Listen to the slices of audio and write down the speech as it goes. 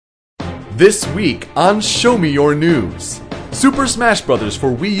This week on Show Me Your News, Super Smash Bros.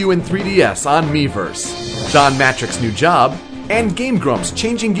 For Wii U and 3DS on Miiverse, Don Mattrick's new job, and Game Grumps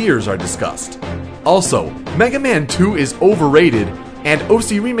changing gears are discussed. Also, Mega Man 2 is overrated, and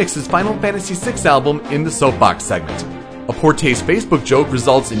OC remixes Final Fantasy VI album in the Soapbox segment. A poor taste Facebook joke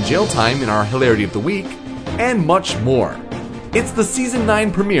results in jail time in our Hilarity of the Week, and much more. It's the Season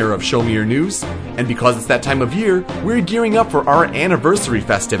 9 premiere of Show Me Your News, and because it's that time of year, we're gearing up for our anniversary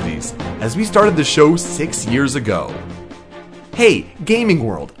festivities, as we started the show 6 years ago. Hey, Gaming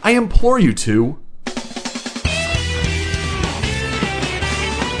World, I implore you to...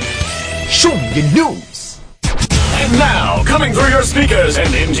 Show Me Your News! And now, coming through your speakers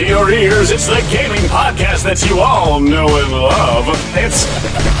and into your ears, it's the gaming podcast that you all know and love. It's...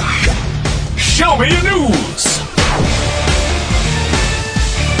 Show Me Your News!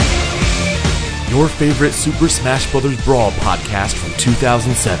 Your favorite Super Smash Bros. Brawl podcast from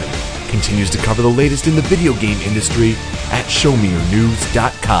 2007 continues to cover the latest in the video game industry at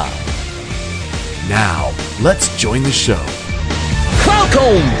ShowMeYourNews.com. Now, let's join the show.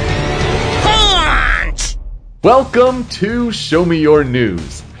 Welcome to Show Me Your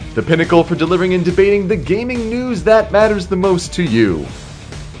News, the pinnacle for delivering and debating the gaming news that matters the most to you.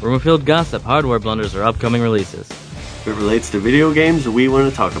 Rumor-filled gossip, hardware blunders, or upcoming releases. If it relates to video games, we want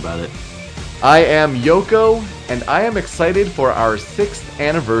to talk about it. I am Yoko, and I am excited for our 6th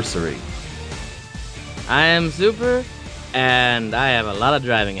anniversary. I am Super, and I have a lot of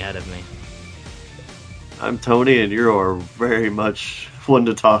driving ahead of me. I'm Tony, and you're very much one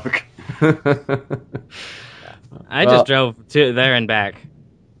to talk. I just drove to there and back.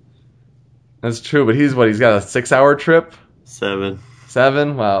 That's true, but he's got a 6-hour trip? 7.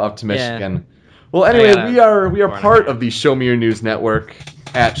 7? Wow, up to Michigan. Yeah. Well, anyway, we are part of the Show Me Your News network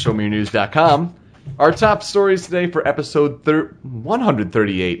at ShowMeYourNews.com. Our top stories today for episode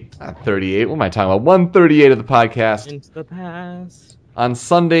 138. Not 38, what am I talking about? 138 of the podcast. Into the past. On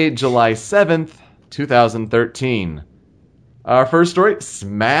Sunday, July 7th, 2013. Our first story,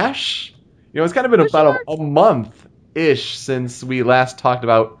 Smash. It's kind of been about a month-ish since we last talked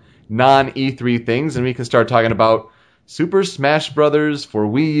about non-E3 things, and we can start talking about Super Smash Bros. For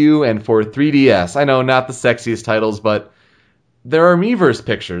Wii U and for 3DS. I know, not the sexiest titles, but there are Miiverse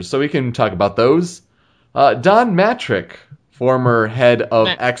pictures, so we can talk about those. Don Mattrick, former head of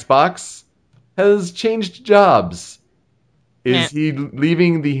Xbox, has changed jobs. Is he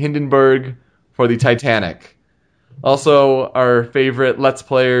leaving the Hindenburg for the Titanic? Also, our favorite Let's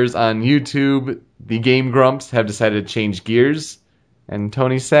Players on YouTube, the Game Grumps, have decided to change gears, and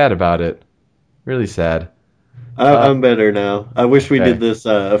Tony's sad about it. Really sad. I'm better now. I wish we did this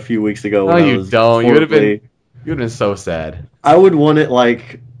a few weeks ago. No, you don't. You would have been so sad. I would want it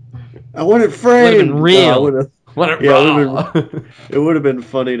framed. Would have been real. It would have been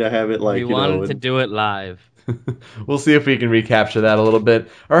funny to have it We wanted to do it live. We'll see if we can recapture that a little bit.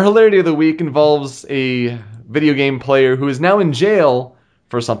 Our Hilarity of the Week involves a video game player who is now in jail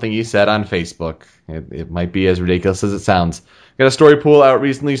for something he said on Facebook. It might be as ridiculous as it sounds. Got a story pool out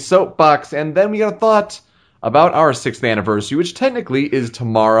recently, Soapbox, and then we got a thought about our 6th anniversary, which technically is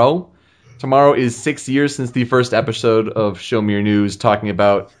tomorrow. Tomorrow is 6 years since the first episode of Show Me Your News, talking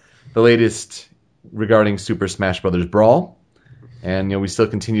about the latest regarding Super Smash Bros. Brawl. And, we still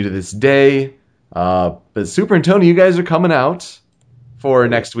continue to this day. But Super and Tony, you guys are coming out for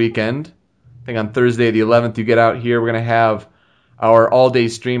next weekend. I think on Thursday the 11th you get out here. We're going to have our all-day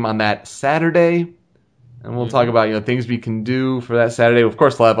stream on that Saturday. And we'll talk about, things we can do for that Saturday. Of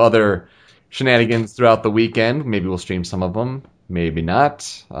course, we'll have other shenanigans throughout the weekend. Maybe we'll stream some of them. Maybe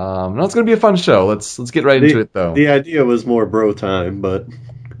not. No, it's going to be a fun show. Let's get right into it, though. The idea was more bro time, but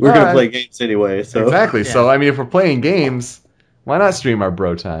we're going to play games anyway. So. Exactly. Yeah. So, if we're playing games, why not stream our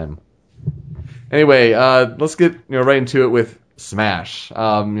bro time? Anyway, let's get right into it with Smash.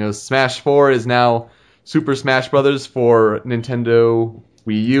 Smash 4 is now Super Smash Bros. For Nintendo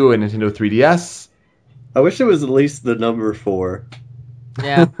Wii U and Nintendo 3DS. I wish it was at least the number 4.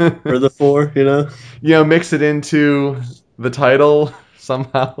 Yeah. Or the 4, mix it into the title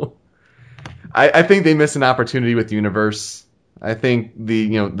somehow. I think they missed an opportunity with Universe. I think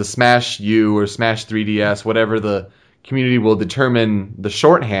the Smash U or Smash 3DS, whatever the community will determine the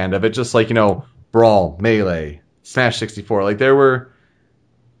shorthand of it, just like, Brawl, Melee, Smash 64. Like, there were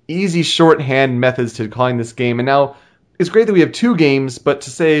easy shorthand methods to calling this game, and now it's great that we have 2 games, but to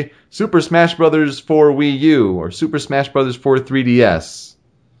say Super Smash Bros. For Wii U or Super Smash Bros. For 3DS.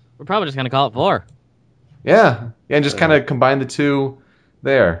 We're probably just going to call it 4. Yeah, and just kind of combine the 2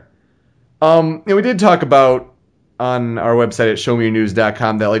 there. We did talk about on our website at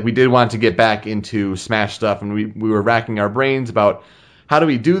showmeyournews.com that we did want to get back into Smash stuff, and we were racking our brains about how do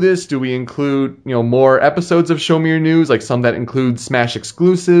we do this? Do we include, more episodes of Show Me Your News, like some that include Smash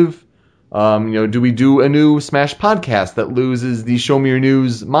exclusive? Do we do a new Smash podcast that loses the Show Me Your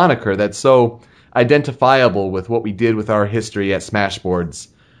News moniker that's so identifiable with what we did with our history at Smashboards?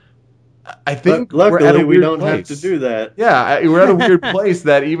 I think luckily we don't have to do that. Yeah, we're at a weird place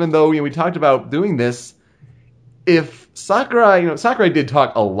that even though we talked about doing this, if Sakurai did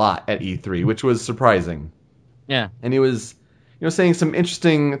talk a lot at E3, which was surprising. Yeah. And he was, saying some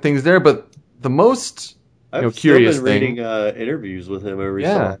interesting things there, but the most I've curious still been thing, reading interviews with him every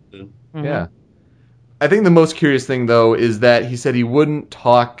so often. Mm-hmm. Yeah. I think the most curious thing, though, is that he said he wouldn't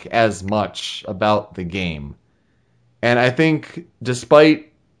talk as much about the game. And I think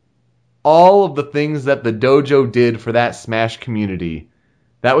despite all of the things that the dojo did for that Smash community,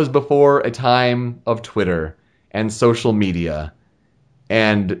 that was before a time of Twitter and social media.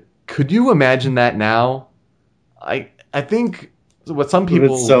 And could you imagine that now? I think what some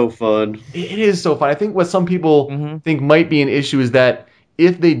people... It's so fun. It is so fun. I think what some people Mm-hmm. think might be an issue is that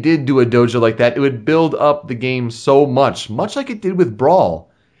if they did do a dojo like that, it would build up the game so much like it did with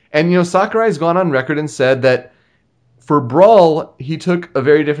Brawl. And, Sakurai's gone on record and said that for Brawl, he took a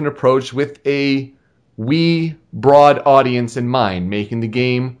very different approach with a Wii broad audience in mind, making the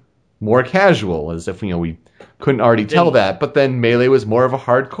game more casual, as if, we couldn't already tell that. But then Melee was more of a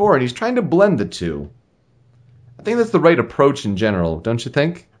hardcore, and he's trying to blend the two. I think that's the right approach in general, don't you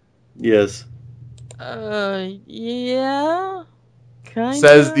think? Yes. Yeah. Kinda.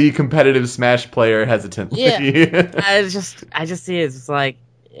 Says the competitive Smash player hesitantly. Yeah. I just see it's like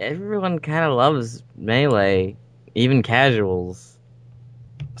everyone kind of loves Melee, even casuals.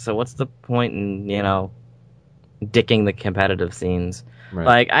 So what's the point in, dicking the competitive scenes? Right.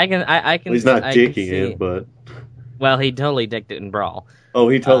 Like I can. Well, he's not dicking it, but well, he totally dicked it in Brawl. oh,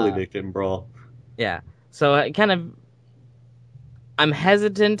 he totally dicked it in Brawl. Yeah. So I'm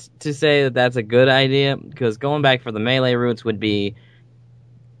hesitant to say that that's a good idea because going back for the Melee roots would be.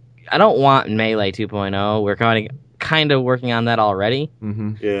 I don't want Melee 2.0. We're kind of working on that already.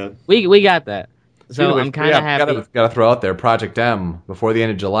 Mm-hmm. Yeah. We got that. So I'm kind of happy. Got to throw out there Project M. Before the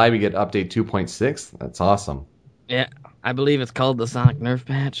end of July, we get update 2.6. That's awesome. Yeah, I believe it's called the Sonic Nerf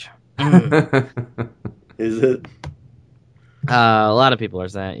patch. Is it? A lot of people are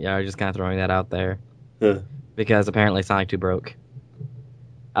saying, just kind of throwing that out there because apparently Sonic 2 broke.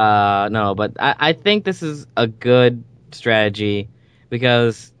 No, but I think this is a good strategy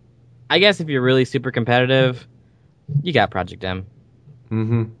because I guess if you're really super competitive, you got Project M.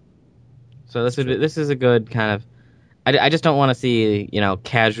 Mm-hmm. So this is a good kind of. I just don't want to see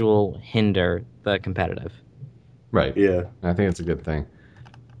casual hinder the competitive. Right. Yeah. I think it's a good thing.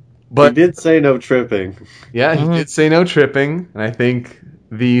 But he did say no tripping. Yeah, he did say no tripping, and I think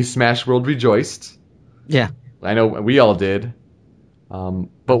the Smash world rejoiced. Yeah. I know we all did.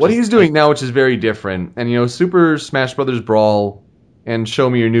 But what he's doing now, which is very different, and Super Smash Bros. Brawl and Show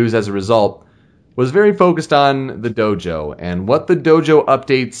Me Your News as a result, was very focused on the dojo and what the dojo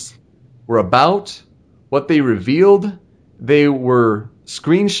updates were about, what they revealed. They were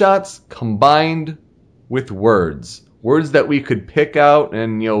screenshots combined with words that we could pick out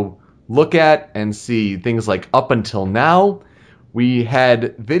and look at and see things like up until now. We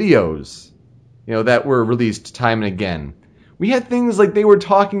had videos that were released time and again. We had things like they were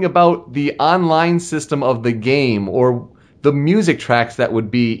talking about the online system of the game or the music tracks that would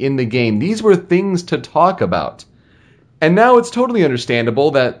be in the game. These were things to talk about. And now it's totally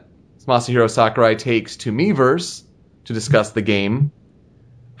understandable that Masahiro Sakurai takes to Miiverse to discuss the game.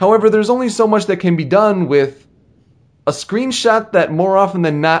 However, there's only so much that can be done with a screenshot that more often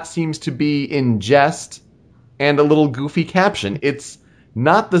than not seems to be in jest and a little goofy caption. It's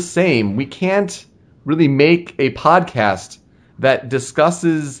not the same. We can't really make a podcast that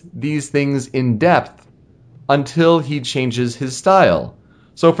discusses these things in depth until he changes his style.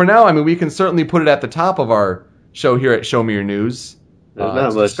 So for now, we can certainly put it at the top of our show here at Show Me Your News. Not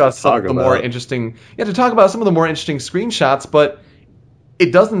to much discuss to some talk of the about. more interesting, to talk about some of the more interesting screenshots, but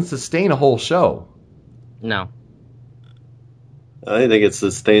it doesn't sustain a whole show. No. I think it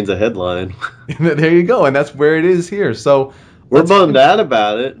sustains a headline. There you go, and that's where it is here. So We're bummed out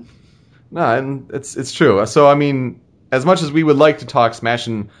about it. No, and it's true. So as much as we would like to talk Smash,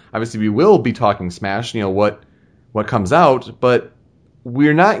 and obviously we will be talking Smash, what comes out, but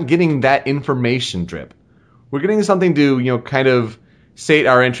we're not getting that information drip. We're getting something to kind of sate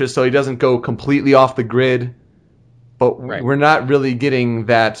our interest, so he doesn't go completely off the grid. But Right. We're not really getting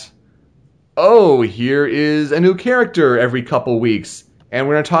that. Oh, here is a new character every couple weeks, and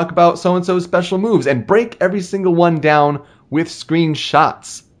we're going to talk about so-and-so's special moves and break every single one down with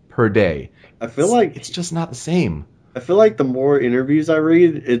screenshots per day. I feel like It's just not the same. I feel like the more interviews I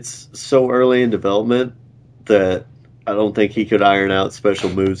read, it's so early in development that I don't think he could iron out special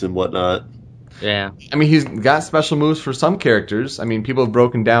moves and whatnot. Yeah. I mean, he's got special moves for some characters. I mean, people have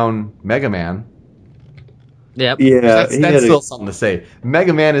broken down Mega Man. Yep. Yeah, That's he had still something to say.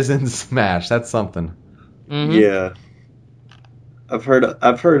 Mega Man is in Smash. That's something. Mm-hmm. Yeah, I've heard.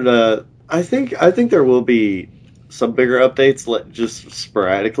 I think there will be some bigger updates, just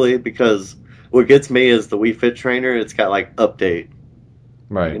sporadically, because what gets me is the Wii Fit trainer. It's got like update in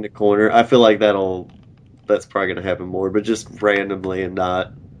Right. the corner. I feel like that's probably gonna happen more, but just randomly and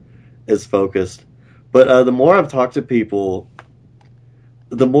not as focused. But the more I've talked to people,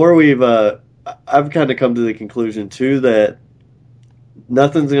 the more I've kind of come to the conclusion too that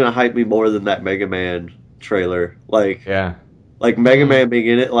nothing's gonna hype me more than that Mega Man trailer. Yeah. Like Mega Man being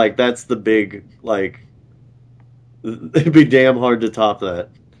in it, like that's the big like. It'd be damn hard to top that.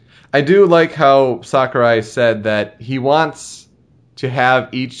 I do like how Sakurai said that he wants to have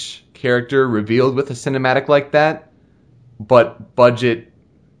each character revealed with a cinematic like that, but budget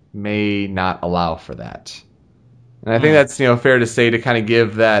may not allow for that. And I think that's fair to say to kind of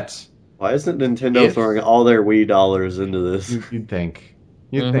give that. Why isn't Nintendo throwing all their Wii dollars into this? You'd think,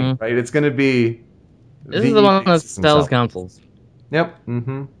 right? It's going to be. This is the one that sells consoles. Yep.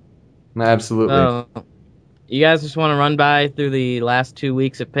 Mm-hmm. Absolutely. You guys just want to run by through the last 2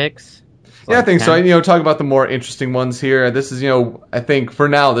 weeks of picks? Yeah, I think so. Talk about the more interesting ones here. This is, I think for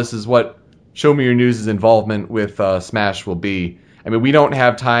now, this is what Show Me Your News' involvement with Smash will be. I mean, we don't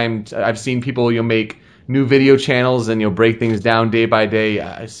have time. I've seen people, make new video channels and, break things down day by day.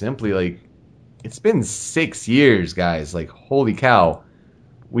 I simply, it's been 6 years, guys. Holy cow.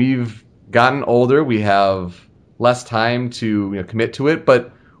 We've gotten older. We have less time to, commit to it,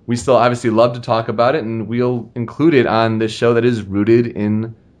 but we still obviously love to talk about it, and we'll include it on this show that is rooted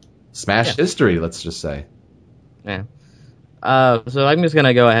in Smash history, let's just say. Yeah. So I'm just going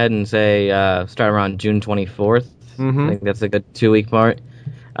to go ahead and say start around June 24th. I think that's a good 2-week part.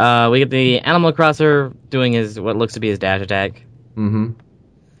 We get the Animal Crosser doing what looks to be his dash attack. Mm-hmm.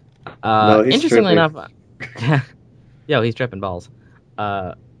 No, he's interestingly tripping. enough... Yo, he's tripping balls.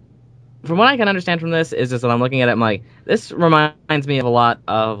 From what I can understand from this is just that I'm looking at it, I'm like, this reminds me of a lot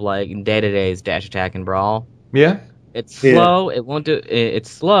of Day-to-Day's dash attack and Brawl. Yeah? It's slow, it won't do...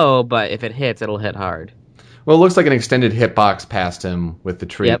 It's slow, but if it hits, it'll hit hard. Well, it looks like an extended hitbox past him with the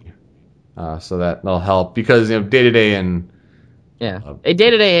tree. Yep. So that'll help, because, Day-to-Day and... Yeah. A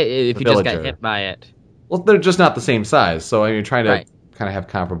Day-to-Day, if you just got Villager. hit by it... Well, they're just not the same size, so you're trying to Right. kind of have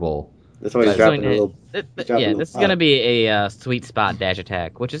comparable... That's why he's dropping a little. This is going to be a sweet spot dash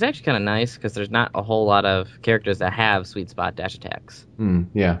attack, which is actually kind of nice because there's not a whole lot of characters that have sweet spot dash attacks.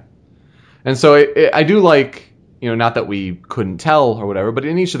 Yeah. And so I do like, not that we couldn't tell or whatever, but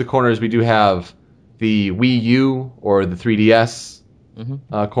in each of the corners we do have the Wii U or the 3DS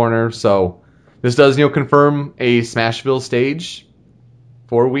corner. So this does, confirm a Smashville stage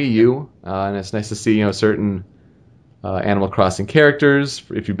for Wii U, and it's nice to see, certain Animal Crossing characters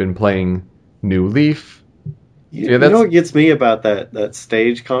if you've been playing New Leaf. You know what gets me about that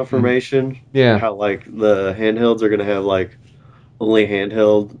stage confirmation? Yeah. How the handhelds are going to have only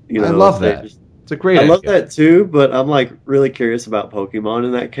handheld. I love stages. that. It's a great I idea. love that too, but I'm really curious about Pokemon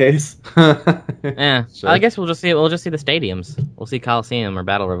in that case. Yeah, Sure. I guess we'll just see the stadiums. We'll see Coliseum or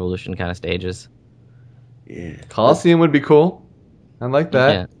Battle Revolution kind of stages. Yeah. Coliseum would be cool. I like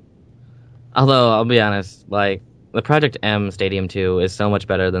that. Yeah. Although I'll be honest, the Project M Stadium 2 is so much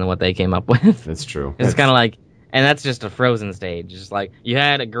better than what they came up with. That's true. It's kind of and that's just a frozen stage. It's just you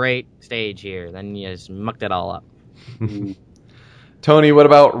had a great stage here, then you just mucked it all up. Tony, what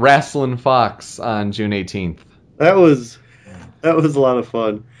about Wrestling Fox on June 18th? That was a lot of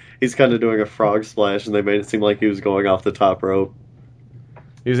fun. He's kind of doing a frog splash, and they made it seem like he was going off the top rope.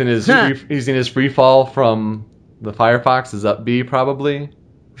 He's in his free fall from the Firefox. Is up B probably?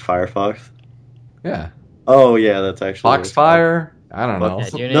 Firefox. Yeah. Oh yeah, that's actually Foxfire. I don't know. Yeah,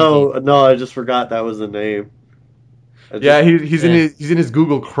 June No, I just forgot that was the name. He's in his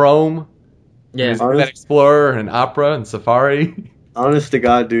Google Chrome. Yeah. He's Internet Explorer and Opera and Safari. Honest to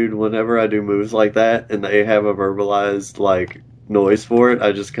God, dude, whenever I do moves like that and they have a verbalized noise for it,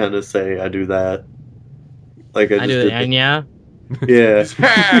 I just kind of say I do that. I do the Enya. Yeah.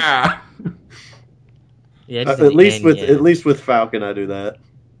 Yeah. At least with Falcon, I do that.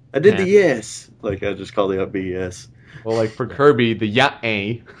 I did the yes. I just call the up B yes. Well, for Kirby, the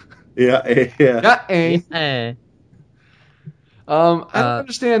ya-a. Yeah. Ya-a. Yeah. I don't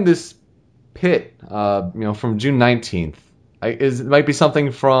understand this pit, from June 19th. It might be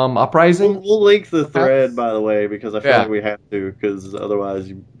something from Uprising? We'll link the thread, by the way, because I feel Yeah. like we have to, because otherwise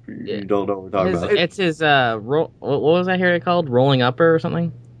you're You don't know what we're talking about. It's his what was that here called? Rolling Upper or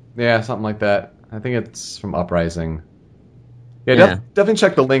something? Yeah, something like that. I think it's from Uprising. Yeah, Yeah. definitely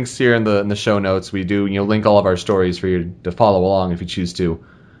check the links here in the show notes. We do link all of our stories for you to follow along if you choose to.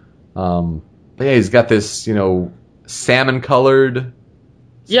 But yeah, he's got this salmon colored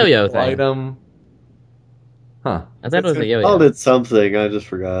Yo-yo thing. item. Huh. I thought it was a yo-yo. Called it something. I just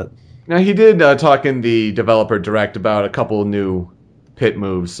forgot. Now he did talk in the developer direct about a couple new pit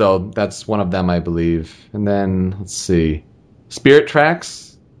moves, so that's one of them, I believe. And then let's see, Spirit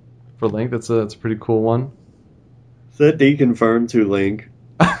Tracks for Link. That's a pretty cool one. Is that deconfirmed to Link?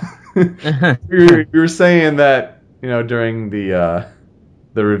 we were saying that during the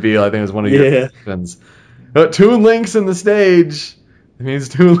reveal. I think it was one of your questions. Toon Link's in the stage. It means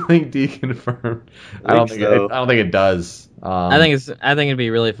Toon Link deconfirmed. I don't think it does. I think it'd be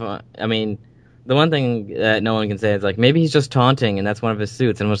really fun. I mean, the one thing that no one can say is like maybe he's just taunting and that's one of his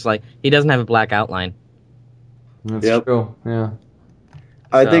suits, and it's like he doesn't have a black outline. That's true. Yeah.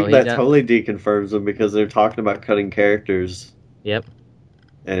 I think that totally deconfirms them because they're talking about cutting characters. Yep.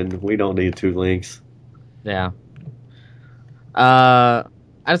 And we don't need two Links. Yeah. I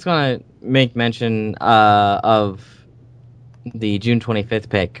just want to make mention of the June 25th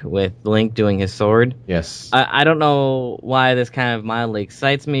pick with Link doing his sword. Yes. I don't know why this kind of mildly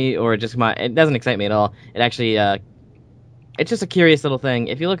excites me, or it doesn't excite me at all. It actually, it's just a curious little thing.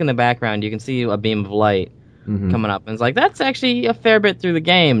 If you look in the background, you can see a beam of light coming up, and it's like, that's actually a fair bit through the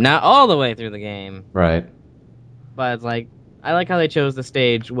game. Not all the way through the game. Right. But it's like, I like how they chose the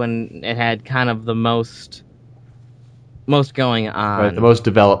stage when it had kind of the most going on. Right, the most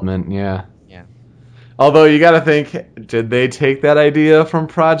development, yeah. Yeah. Although you got to think, did they take that idea from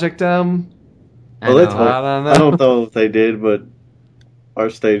Project M? Well, I don't know if they did, but our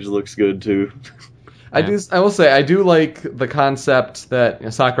stage looks good too. Yeah. I will say I do like the concept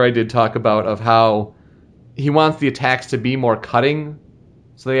that Sakurai did talk about of how he wants the attacks to be more cutting,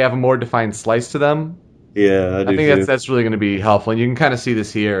 so they have a more defined slice to them. Yeah, I think that's really going to be helpful, and you can kind of see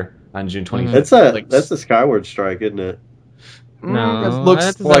this here on June 25th. That's a Skyward Strike, isn't it? No, it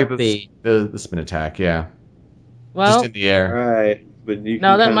looks like the spin attack. Yeah, well, just in the air. Right, but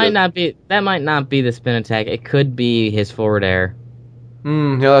that might not be the spin attack. It could be his forward air.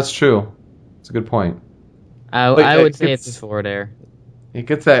 Yeah, that's true. That's a good point. I would say it's his forward air. It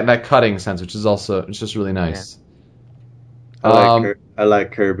gets that cutting sense, which is just really nice. Yeah. I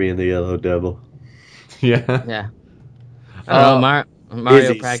like Kirby and the Yellow Devil. Yeah. Yeah. I don't know,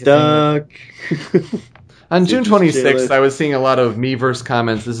 Mario practicing. Stuck. On June 26th, I was seeing a lot of Miiverse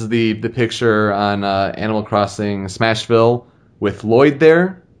comments. This is the picture on Animal Crossing Smashville with Lloyd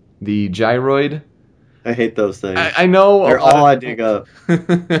there, the gyroid. I hate those things. I know. They're all I dig up.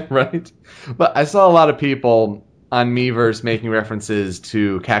 Right? But I saw a lot of people on Miiverse making references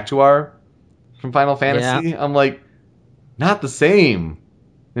to Cactuar from Final Fantasy. Yeah. I'm like, not the same.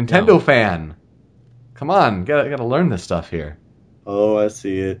 Nintendo fan. Come on, gotta learn this stuff here. Oh, I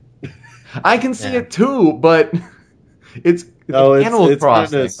see it. I can see it too, but it's Animal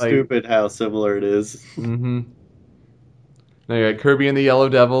Crossing. It's kind of stupid how similar it is. Mm-hmm. Now you got Kirby and the Yellow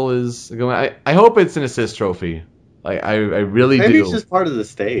Devil is going. I hope it's an assist trophy. I really do. Maybe it's just part of the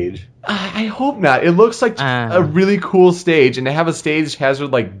stage. I hope not. It looks like a really cool stage, and to have a stage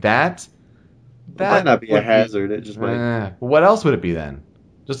hazard like that might not be a hazard. It just might. What else would it be then?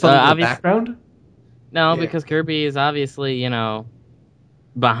 Just something in the background? No, because Kirby is obviously,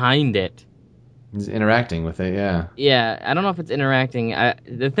 behind it. He's interacting with it, yeah. Yeah, I don't know if it's interacting.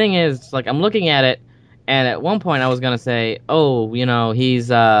 The thing is, like, I'm looking at it, and at one point I was gonna say, he's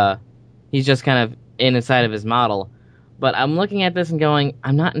just kind of inside of his model. But I'm looking at this and going,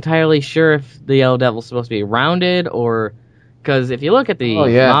 I'm not entirely sure if the Yellow Devil's supposed to be rounded, or... Because if you look at the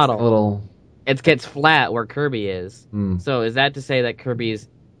model, it gets flat where Kirby is. So is that to say that Kirby's,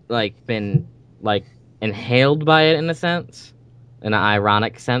 been, inhaled by it in a sense? In an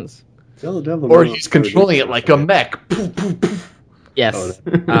ironic sense? Or he's controlling it like a mech. Yes.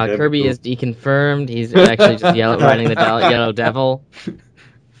 Kirby is deconfirmed. He's actually just riding the Yellow Devil.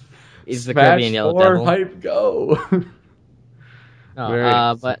 He's the Kirby and Yellow Devil. Hype, go!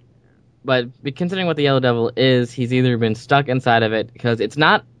 But considering what the Yellow Devil is, he's either been stuck inside of it, because it's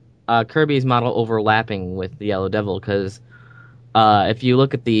not Kirby's model overlapping with the Yellow Devil, because if you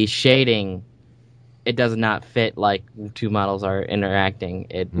look at the shading, it does not fit like two models are interacting.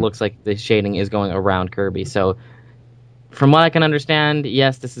 It looks like the shading is going around Kirby. So, from what I can understand,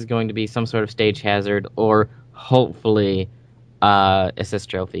 yes, this is going to be some sort of stage hazard, or hopefully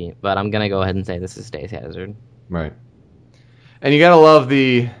assist trophy. But I'm going to go ahead and say this is stage hazard. Right. And you got to love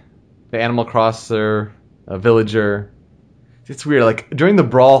the Animal Crosser villager. it's weird. Like during the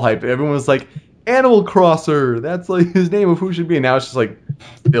Brawl hype, everyone was like, Animal Crosser. That's like his name of who should be. And now it's just like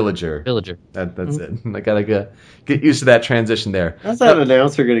Villager. Villager. That's it. I gotta get used to that transition there. How's that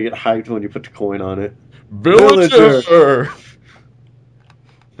announcer going to get hyped when you put the coin on it? Villager.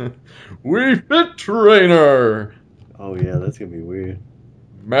 Wii Fit Trainer. Oh yeah, that's going to be weird.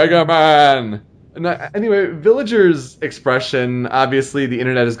 Mega Man. Anyway, Villager's expression, obviously the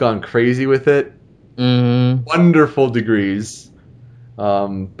internet has gone crazy with it. Mm-hmm. Wonderful degrees.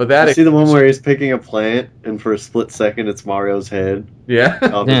 But that You see the one where he's picking a plant, and for a split second, it's Mario's head yeah,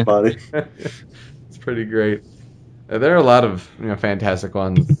 off his body. it's pretty great. There are a lot of fantastic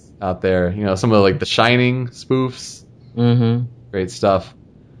ones out there. Some of like the Shining spoofs. Mm-hmm. Great stuff.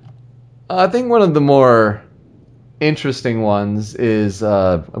 I think one of the more interesting ones is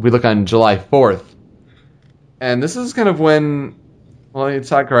if we look on July 4th, and this is kind of when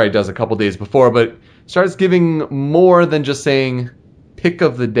Sakurai does a couple days before, but starts giving more than just saying pick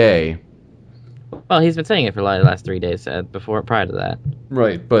of the day. Well, he's been saying it for the last 3 days prior to that.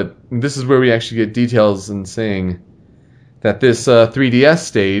 Right, but this is where we actually get details and saying that this 3DS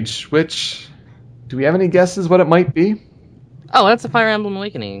stage, which, do we have any guesses what it might be? Oh, that's the Fire Emblem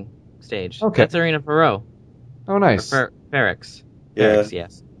Awakening stage. Okay. That's Arena Faro. Oh, nice. Ferrex. Yeah. Ferrex,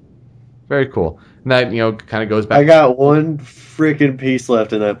 yes. Very cool. And that, kind of goes back. I got one freaking piece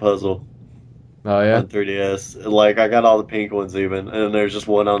left in that puzzle Oh, yeah? on 3DS. Like, I got all the pink ones even, and there's just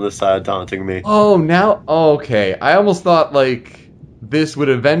one on the side taunting me. Oh, now, okay. I almost thought, this would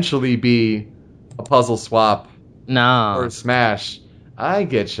eventually be a puzzle swap No. or a Smash. I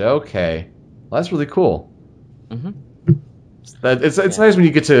get you. Okay. Well, that's really cool. Mm-hmm. It's nice when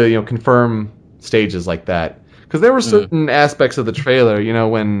you get to, confirm stages like that. Because there were certain aspects of the trailer,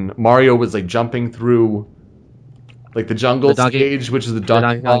 when Mario was, jumping through, the jungle stage, which is the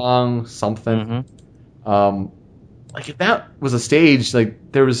Donkey Kong something. Mm-hmm. If that was a stage,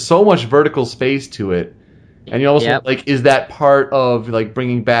 there was so much vertical space to it. And you also, is that part of,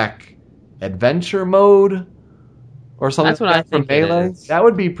 bringing back adventure mode? Or something That's what like that I think from Melee? it is. That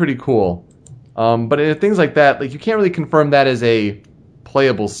would be pretty cool. But in things like that, you can't really confirm that as a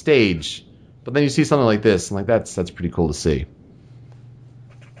playable stage. But then you see something like this, and that's pretty cool to see.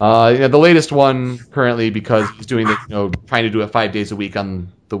 The latest one currently, because he's doing this, trying to do it 5 days a week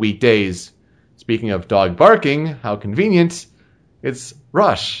on the weekdays. Speaking of dog barking, how convenient! It's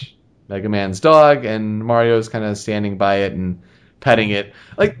Rush, Mega Man's dog, and Mario's kind of standing by it and petting it.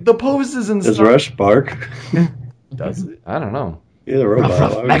 The poses and Does stuff. Rush bark? Does it? I don't know. Yeah, the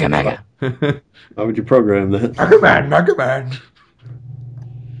robot. Mega. Why would you program that? Mega Man.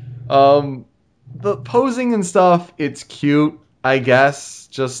 The posing and stuff, it's cute, I guess.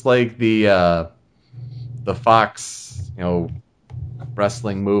 Just like the Fox,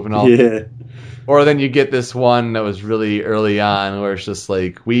 wrestling move and all. Yeah. Or then you get this one that was really early on, where it's just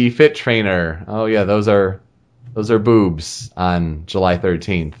Wii Fit Trainer. Oh yeah, those are boobs on July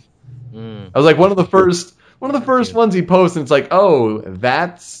 13th. I was one of the first ones he posted. And it's oh,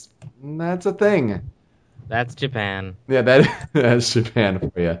 that's a thing. That's Japan. Yeah, that's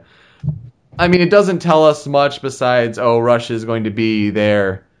Japan for you. I mean, it doesn't tell us much besides, Rush is going to be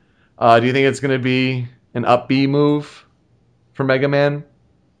there. Do you think it's going to be an up B move for Mega Man?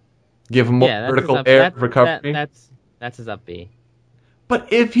 Give him more vertical air recovery? That's his up B.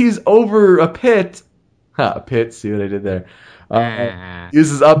 But if he's over a pit... see what I did there.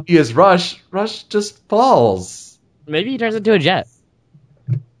 Uses up B as Rush just falls. Maybe he turns into a jet.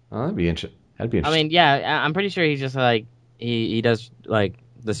 Oh, that'd be interesting. I mean, yeah, I'm pretty sure he's just he does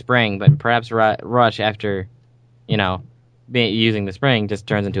the spring, but perhaps Rush after, using the spring just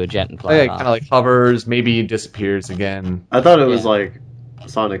turns into a jet and flies off. Kind of hovers, maybe disappears again. I thought it was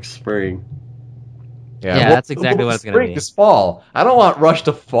Sonic Spring. Yeah, that's exactly what it's going to be. Spring is fall. I don't want Rush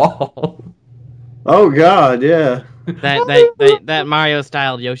to fall. Oh God, yeah. That Mario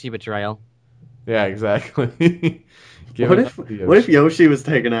styled Yoshi betrayal. Yeah, exactly. What if Yoshi was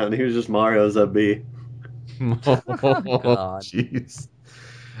taken out and he was just Mario's up B? Oh, jeez.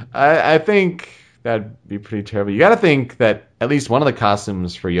 I think that'd be pretty terrible. You got to think that at least one of the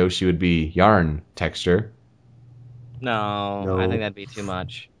costumes for Yoshi would be yarn texture. No, I think that'd be too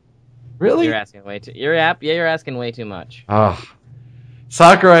much. Really? You're asking way too. You're asking way too much. Oh,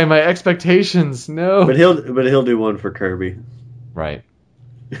 Sakurai, my expectations. No. But he'll do one for Kirby. Right.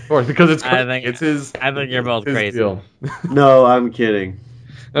 Of course, because it's his. I think you're both crazy. Deal. No, I'm kidding.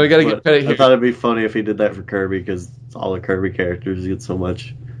 No, we gotta get credit here. I thought it'd be funny if he did that for Kirby because all the Kirby characters get so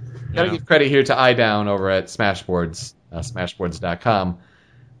much. Gotta give credit here to iDown over at Smashboards, Smashboards.com.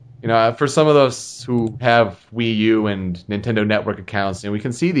 For some of those who have Wii U and Nintendo Network accounts, we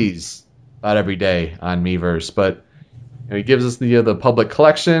can see these about every day on Miiverse. But he gives us the public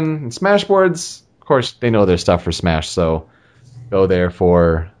collection and Smashboards. Of course, they know their stuff for Smash, so go there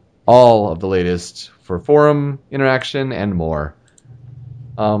for all of the latest for forum interaction and more.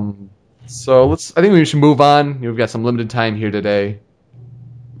 So I think we should move on. We've got some limited time here today.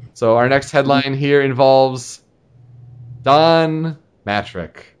 So our next headline here involves Don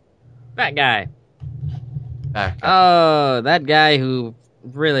Mattrick. That guy. That guy. Oh, that guy who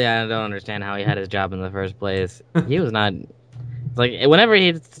really, I don't understand how he had his job in the first place. He was not. It's like whenever he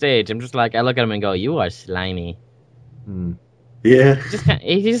hits the stage, I'm just like, I look at him and go, "You are slimy." Yeah.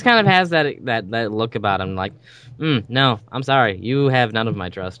 He just kind of has that look about him, like, no, I'm sorry, you have none of my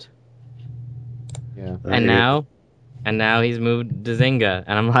trust. Yeah. And now he's moved to Zynga,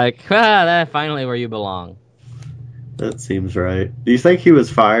 and I'm like, that's finally where you belong. That seems right. Do you think he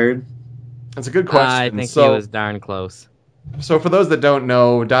was fired? That's a good question. I think he was darn close. So for those that don't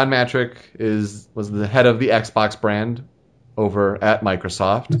know, Don Mattrick was the head of the Xbox brand over at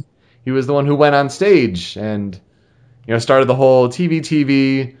Microsoft. He was the one who went on stage and started the whole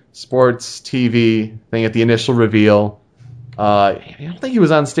TV, sports TV thing at the initial reveal. I don't think he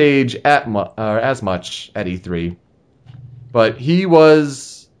was on stage as much at E3, but he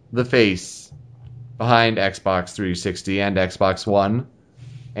was the face behind Xbox 360 and Xbox One,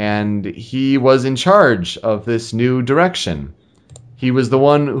 and he was in charge of this new direction. He was the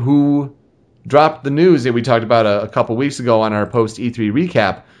one who dropped the news that we talked about a couple weeks ago on our post-E3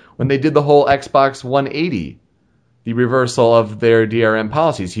 recap when they did the whole Xbox 180, the reversal of their DRM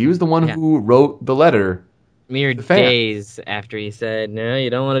policies. He was the one who wrote the letter. Mere days after he said, no, you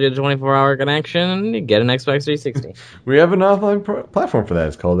don't want to do the 24-hour connection, you get an Xbox 360. We have an offline platform for that.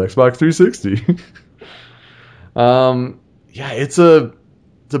 It's called Xbox 360. It's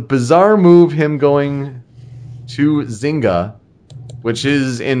a bizarre move, him going to Zynga, which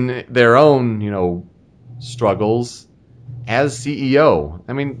is in their own, struggles as CEO.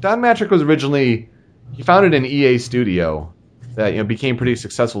 I mean, Don Mattrick was originally, he founded an EA studio that became pretty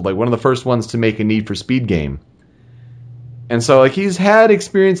successful, like one of the first ones to make a Need for Speed game. And so he's had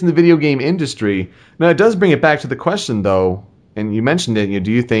experience in the video game industry. Now it does bring it back to the question though, and you mentioned it,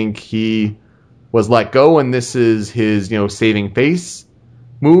 do you think he was let go and this is his, saving face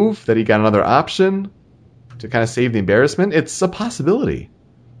move, that he got another option to kind of save the embarrassment? It's a possibility.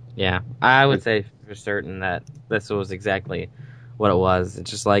 Yeah, I would say for certain that this was exactly what it was.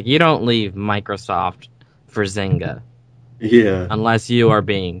 It's just like, you don't leave Microsoft for Zynga. Yeah. Unless you are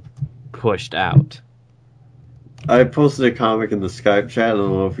being pushed out. I posted a comic in the Skype chat. I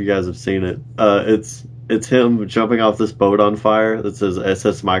don't know if you guys have seen it. It's him jumping off this boat on fire that says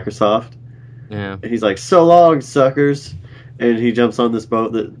SS Microsoft. Yeah. And he's like, so long, suckers. And he jumps on this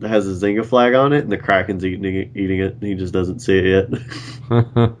boat that has a Zynga flag on it, and the Kraken's eating it. And he just doesn't see it yet.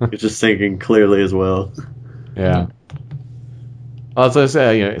 It's just sinking clearly as well. Yeah. Also,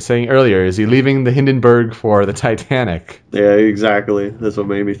 saying earlier, is he leaving the Hindenburg for the Titanic? Yeah, exactly. That's what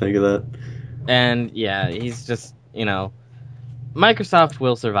made me think of that. And yeah, he's just, Microsoft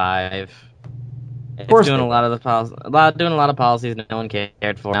will survive. It's doing a lot of policies no one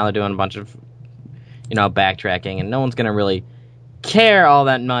cared for. Now they're doing a bunch of, backtracking, and no one's gonna really care all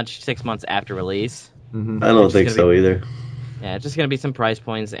that much 6 months after release. Mm-hmm. I don't think so either. Yeah, it's just gonna be some price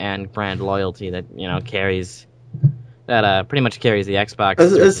points and brand loyalty that pretty much carries the Xbox,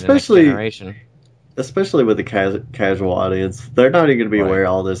 especially the next generation. Especially with the casual audience. They're not even going to be aware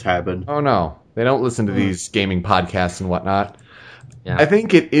all this happened. Oh, no. They don't listen to these gaming podcasts and whatnot. Yeah. I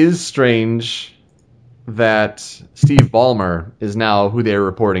think it is strange that Steve Ballmer is now who they're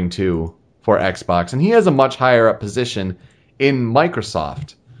reporting to for Xbox, and he has a much higher up position in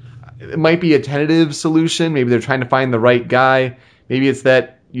Microsoft. It might be a tentative solution. Maybe they're trying to find the right guy. Maybe it's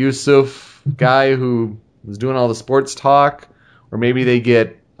that Yusuf guy who was doing all the sports talk, or maybe they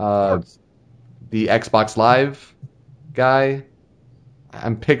get the Xbox Live guy.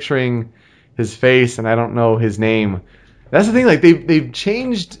 I'm picturing his face, and I don't know his name. That's the thing. Like they've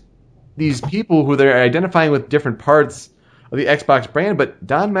changed these people who they're identifying with different parts of the Xbox brand, but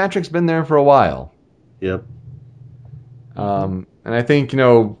Don Mattrick's been there for a while. Yep. And I think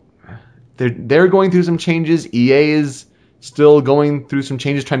they're going through some changes. EA is still going through some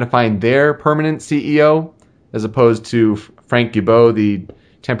changes, trying to find their permanent CEO, as opposed to Frank Gibeau, the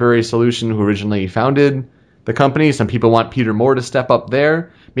temporary solution who originally founded the company. Some people want Peter Moore to step up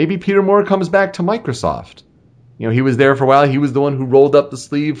there. Maybe Peter Moore comes back to Microsoft. He was there for a while. He was the one who rolled up the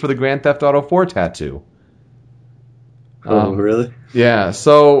sleeve for the Grand Theft Auto 4 tattoo. Oh, really? Yeah,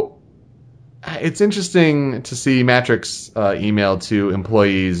 so it's interesting to see Mattrick's email to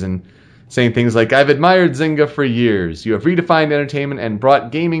employees and saying things like, I've admired Zynga for years. You have redefined entertainment and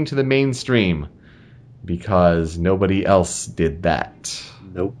brought gaming to the mainstream. because nobody else did that.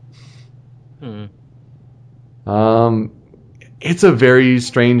 Nope. It's a very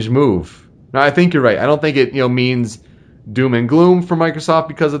strange move. Now, I think you're right. I don't think it means doom and gloom for Microsoft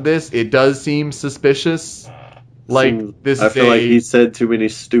because of this. It does seem suspicious. Like this. I feel like he said too many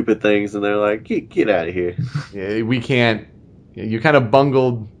stupid things, and they're like, "Get out of here." Yeah, we can't. You kind of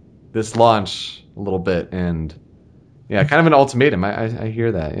bungled this launch a little bit, and kind of an ultimatum. I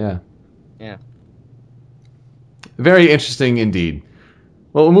hear that. Yeah. Yeah. Very interesting indeed.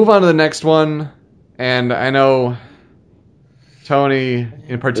 Well, we'll move on to the next one, and I know Tony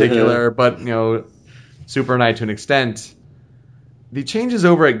in particular, but Super and I to an extent. The changes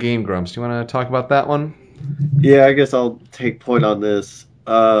over at Game Grumps. Do you want to talk about that one? Yeah, I guess I'll take point on this.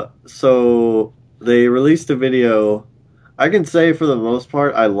 So they released a video. I can say for the most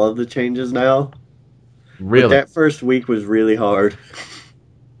part, I love the changes now. Really? But that first week was really hard.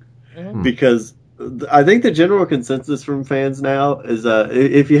 Because I think the general consensus from fans now is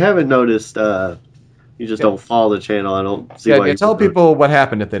if you haven't noticed, you just don't follow the channel. I don't see why. Tell people what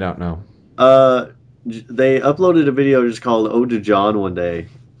happened if they don't know. They uploaded a video just called "Ode to John" one day,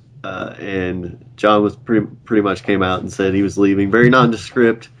 and John was pretty much came out and said he was leaving, very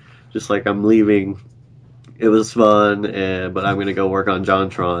nondescript, just like I'm leaving. It was fun, but I'm gonna go work on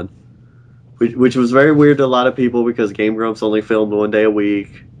JonTron, which was very weird to a lot of people because Game Grumps only filmed one day a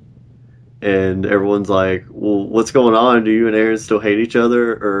week. And everyone's like, well, what's going on? Do you and Aaron still hate each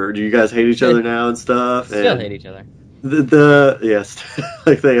other? Or do you guys hate each other now and stuff? Still hate each other. Yes,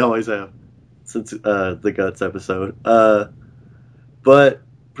 like they always have since the Guts episode. But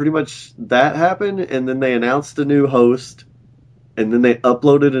pretty much that happened, and then they announced a new host, and then they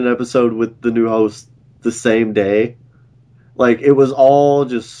uploaded an episode with the new host the same day. Like, it was all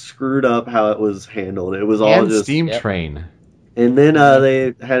just screwed up how it was handled. It was all just... Steam Train. And then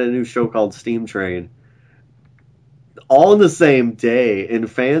they had a new show called Steam Train. All in the same day,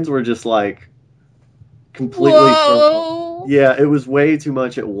 and fans were just like completely. Yeah, it was way too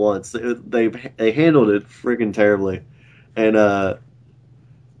much at once. They handled it freaking terribly, and I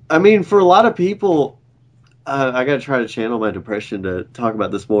mean, for a lot of people, I gotta try to channel my depression to talk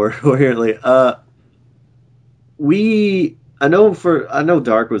about this more coherently. I know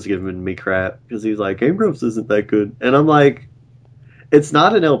Dark was giving me crap because he's like, Game Grumps isn't that good, and I'm like. It's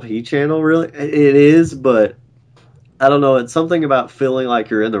not an LP channel, really. It is, but I don't know. It's something about feeling like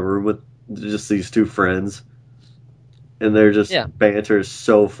you're in the room with just these two friends, and they're just banter is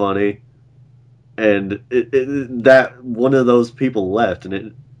so funny. And that one of those people left,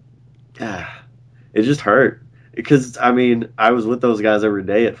 and it just hurt because I mean I was with those guys every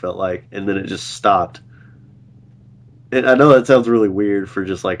day. It felt like, and then it just stopped. And I know that sounds really weird for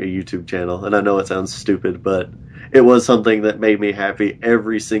just like a YouTube channel, and I know it sounds stupid, but it was something that made me happy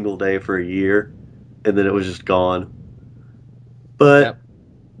every single day for a year, and then it was just gone. But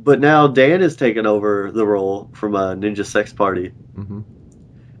now Dan has taken over the role from Ninja Sex Party,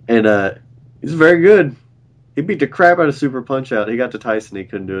 and he's very good. He beat the crap out of Super Punch Out. He got to Tyson, he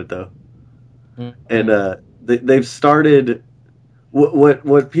couldn't do it though. And they've started.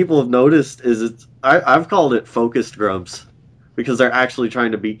 What people have noticed is I've called it focused grumps because they're actually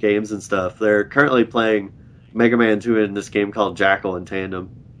trying to beat games and stuff. They're currently playing Mega Man 2 in this game called Jackal in tandem.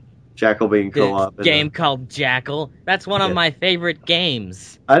 Jackal being co-op. Game called Jackal. That's one of my favorite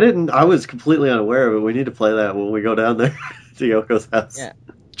games. I was completely unaware of it. We need to play that when we go down there to Yoko's house. Yeah.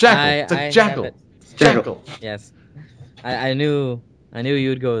 Jackal. Jackal. Jackal. Yes. I knew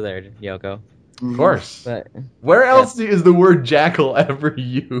you'd go there, Yoko. Of course. But where else is the word jackal ever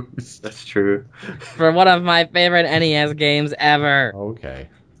used? That's true. For one of my favorite NES games ever. Okay.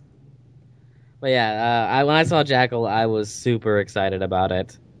 But yeah, when I saw Jackal, I was super excited about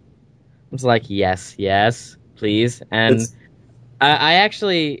it. I was like, yes, please. And I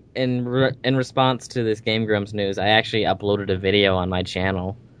actually, in response to this Game Grumps news, I actually uploaded a video on my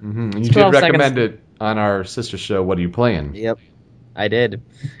channel. Mm-hmm. You did recommend it on our sister show, What Are You Playing? Yep, I did.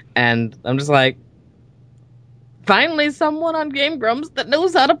 And I'm just like, finally someone on Game Grumps that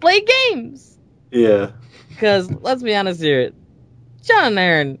knows how to play games. Yeah. Because, let's be honest here, John and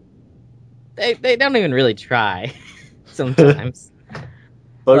Aaron, they don't even really try sometimes.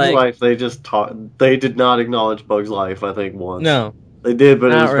 Bugs Life, they just they did not acknowledge Bugs Life, I think, once. No. They did,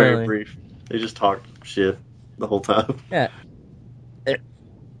 but it was really. very brief. They just talked shit the whole time. Yeah.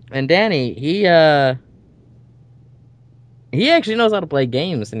 And Danny, he actually knows how to play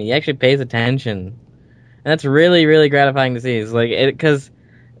games, and he actually pays attention. And that's really, really gratifying to see. It's like, because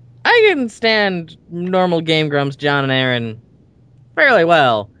I can stand normal Game Grumps, John and Aaron, fairly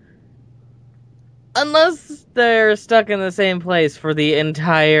well. Unless they're stuck in the same place for the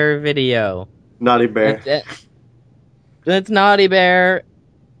entire video. Naughty Bear. It's Naughty Bear,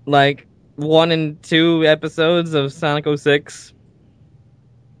 like 1 and 2 episodes of Sonic 06.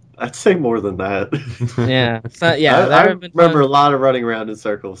 I'd say more than that. Yeah, so, yeah. I remember a lot of running around in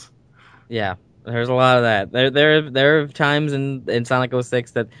circles. Yeah, there's a lot of that. There are times in Sonic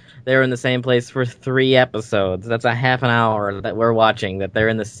 06 that they're in the same place for 3 episodes. That's a half an hour that we're watching. That they're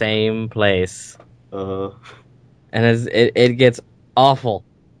in the same place, and it gets awful,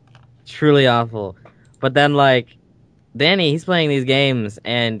 truly awful. But then like Danny, he's playing these games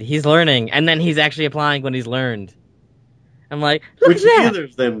and he's learning, and then he's actually applying what he's learned. I'm like, look Which at that. neither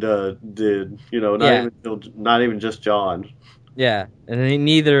of them did. Not even just John. Yeah, and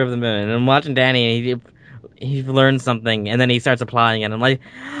neither of them. And I'm watching Danny, and he learns something, and then he starts applying it. And I'm like,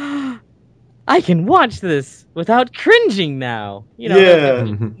 I can watch this without cringing now. Yeah.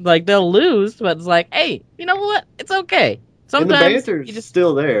 Like they'll lose, but it's like, hey, you know what? It's okay. Sometimes and the banter's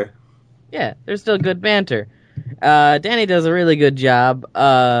still there. Yeah, there's still good banter. Danny does a really good job.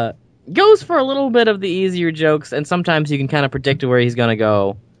 Goes for a little bit of the easier jokes, and sometimes you can kind of predict where he's gonna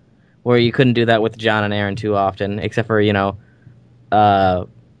go, where you couldn't do that with John and Aaron too often, except for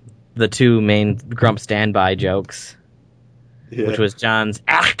the 2 main Grump standby jokes, which was John's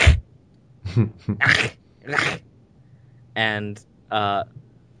and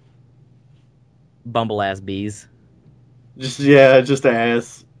Bumble Ass Bees. Just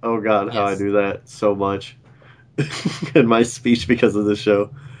ass. Oh god, how Yes. I do that so much in my speech because of this show.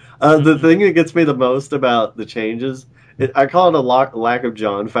 The thing that gets me the most about the changes, I call it a lack of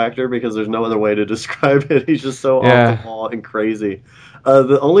John factor because there's no other way to describe it. He's just so off the wall and crazy.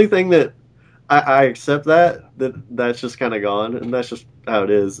 The only thing that I accept that's just kind of gone, and that's just how it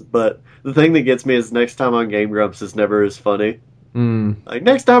is. But the thing that gets me is next time on Game Grumps is never as funny. Like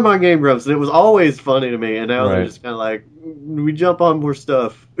next time on Game Grumps, it was always funny to me, and now they're just kind of like, we jump on more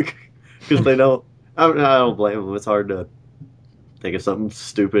stuff because they don't. I don't blame them. It's hard to think of something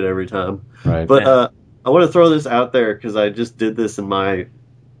stupid every time. Right. But I want to throw this out there because I just did this in my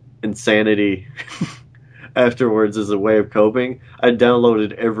insanity afterwards as a way of coping. I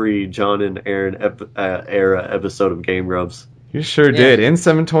downloaded every John and Aaron era episode of Game Grumps. You sure did. In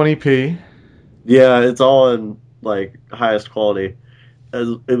 720p. Yeah, it's all in like highest quality.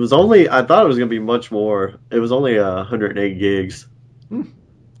 It was only, I thought it was going to be much more. It was only 108 gigs.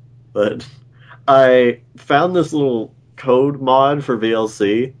 But I found this little code mod for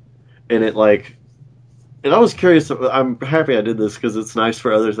VLC, and it like, and I was curious. I'm happy I did this because it's nice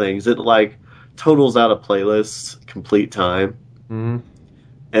for other things. It like totals out a playlist complete time, and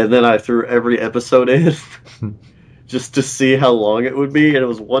then I threw every episode in just to see how long it would be, and it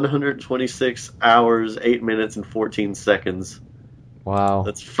was 126 hours, 8 minutes, and 14 seconds. Wow.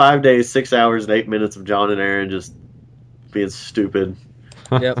 That's 5 days, 6 hours, and 8 minutes of John and Aaron just being stupid.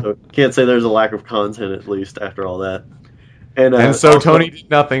 Yep. So can't say there's a lack of content, at least, after all that. And so Tony did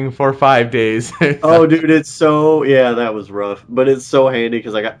nothing for 5 days. Oh, dude, that was rough. But it's so handy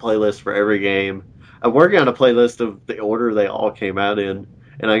because I got playlists for every game. I'm working on a playlist of the order they all came out in,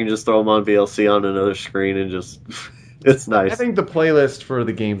 and I can just throw them on VLC on another screen and just, it's nice. I think the playlist for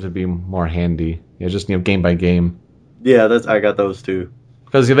the games would be more handy. Yeah, just game by game. Yeah, I got those too.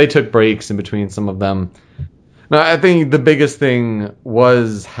 Because they took breaks in between some of them. No, I think the biggest thing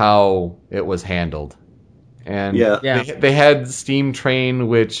was how it was handled. And they had Steam Train,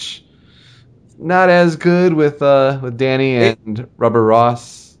 which not as good with Danny and Rubber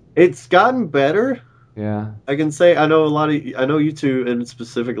Ross. It's gotten better. Yeah, I can say I know you two, and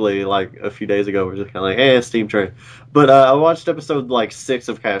specifically like a few days ago, were just kind of like, Steam Train. But I watched episode like 6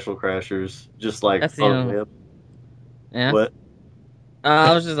 of Castle Crashers, just like Yeah. What?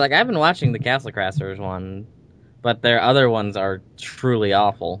 I was just like, I've been watching the Castle Crashers one, but their other ones are truly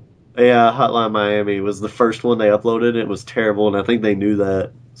awful. Yeah, Hotline Miami was the first one they uploaded. It was terrible, and I think they knew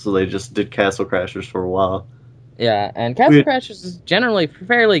that, so they just did Castle Crashers for a while. Yeah, and Castle Crashers is generally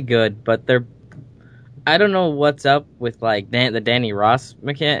fairly good, but I don't know what's up with like the Danny Ross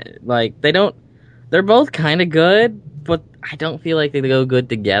mechanic. Like they're both kind of good, but I don't feel like they go good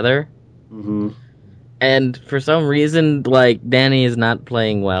together. Mm-hmm. And for some reason, like Danny is not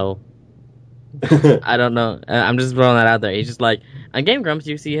playing well. I don't know. I'm just throwing that out there. He's just like, on Game Grumps,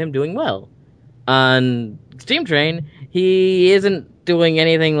 you see him doing well. On Steam Train, he isn't doing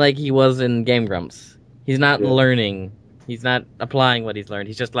anything like he was in Game Grumps. He's not learning. He's not applying what he's learned.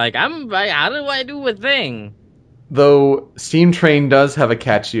 He's just like, how do I do a thing? Though Steam Train does have a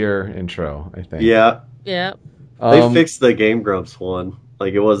catchier intro, I think. Yeah. Yeah. They fixed the Game Grumps one.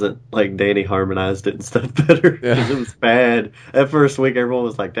 Like, it wasn't like Danny harmonized it and stuff better. It was bad. That first week, everyone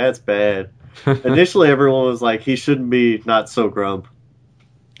was like, that's bad. Initially, everyone was like, he shouldn't be not so grump.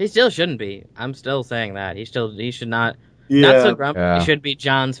 He still shouldn't be. I'm still saying that. He should not. Yeah. Not so grump. Yeah. He should be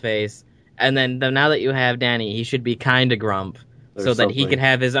John's face. And then now that you have Danny, he should be kind of grump, so that he can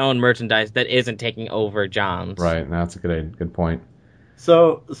have his own merchandise that isn't taking over John's. Right. That's a good point.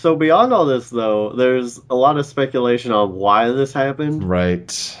 So beyond all this, though, there's a lot of speculation on why this happened.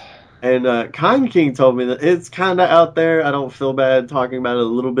 Right. And Kind King told me that it's kind of out there. I don't feel bad talking about it a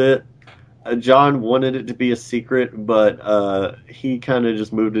little bit. John wanted it to be a secret, but he kind of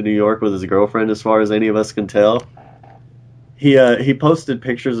just moved to New York with his girlfriend, as far as any of us can tell. He posted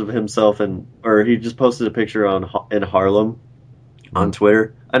pictures of himself, or he just posted a picture in Harlem on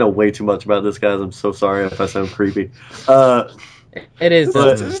Twitter. I know way too much about this, guys. I'm so sorry if I sound creepy. It is.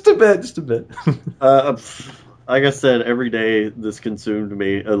 Just a bit. Like I said, every day this consumed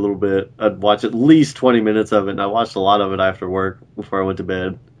me a little bit. I'd watch at least 20 minutes of it, and I watched a lot of it after work before I went to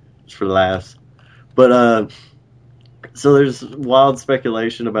bed, just for laughs. But so there's wild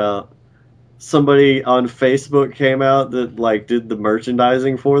speculation about somebody on Facebook came out that like did the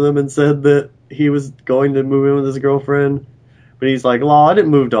merchandising for them and said that he was going to move in with his girlfriend, but he's like, "Well, I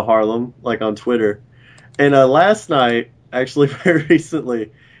didn't move to Harlem," like on Twitter. And last night, actually very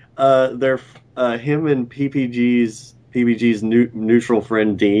recently, him and PPG's neutral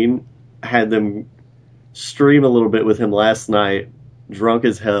friend Dean had them stream a little bit with him last night, drunk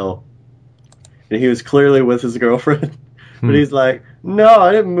as hell, and he was clearly with his girlfriend. But he's like, "No,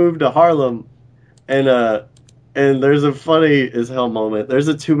 I didn't move to Harlem." And there's a funny as hell moment. There's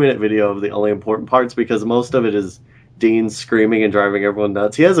a 2-minute video of the only important parts, because most of it is Dean screaming and driving everyone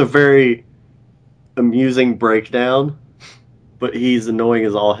nuts. He has a very amusing breakdown, but he's annoying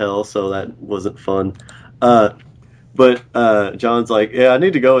as all hell, so that wasn't fun. But John's like, "Yeah, I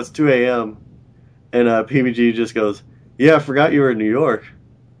need to go. It's 2 a.m. And PBG just goes, "Yeah, I forgot you were in New York."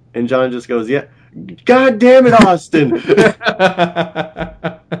 And John just goes, "Yeah, God damn it, Austin."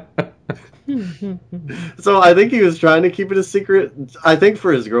 So I think he was trying to keep it a secret. I think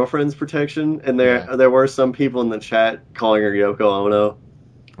for his girlfriend's protection. And there were some people in the chat calling her Yoko Ono.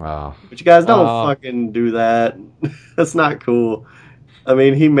 Wow. But you guys don't fucking do that. That's not cool. I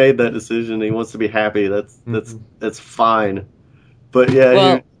mean, he made that decision. He wants to be happy. That's fine. But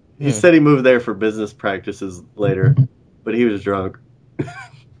yeah, he said he moved there for business practices later, but he was drunk.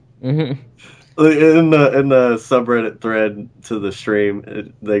 Mm-hmm. In the subreddit thread to the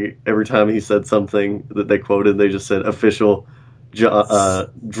stream, every time he said something that they quoted, they just said official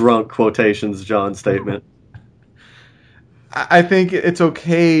drunk quotations John statement. I think it's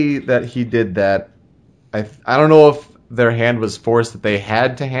okay that he did that. I don't know if their hand was forced that they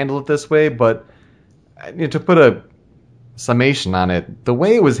had to handle it this way, but to put a summation on it, the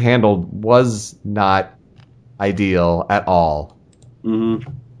way it was handled was not ideal at all.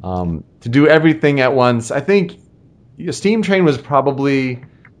 Mm-hmm. To do everything at once, I think Steam Train was probably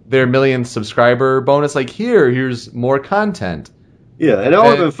their millionth subscriber bonus. Like, here's more content. Yeah, and it would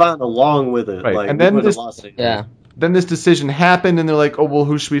have been fine along with it. Right. Like, and then Then this decision happened, and they're like, "Oh, well,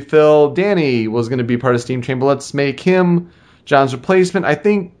 who should we fill? Danny was going to be part of Steam Train, but let's make him John's replacement." I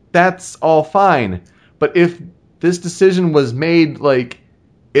think that's all fine. But if this decision was made like,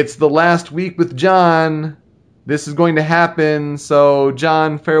 it's the last week with John, this is going to happen, so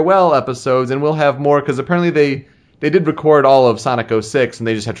John, farewell episodes, and we'll have more, because apparently they did record all of Sonic 06, and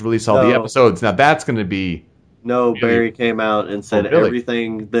they just have to release all the episodes. Now that's going to be... No, Barry came out and said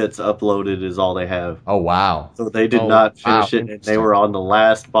everything that's uploaded is all they have. Oh, wow. So they did not finish it, and they were on the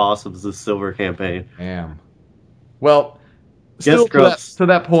last boss of the Silver campaign. Damn. Well, still to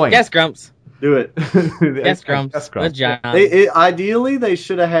that point. Yes, Grumps. Do it. Yes, Grumps. Good job. Ideally, they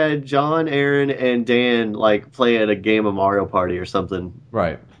should have had John, Aaron, and Dan like play at a game of Mario Party or something.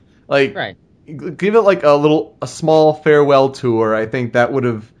 Right. Give it like a small farewell tour. I think that would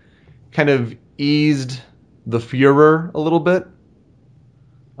have kind of eased the furor a little bit.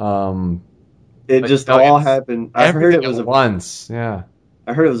 It just all happened. I heard it was once. Yeah.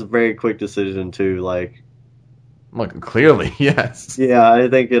 I heard it was a very quick decision too. Like clearly, yes. Yeah, I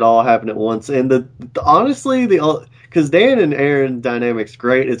think it all happened at once. And honestly, because Dan and Aaron dynamic's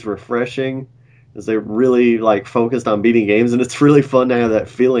great. It's refreshing because they're really like focused on beating games, and it's really fun to have that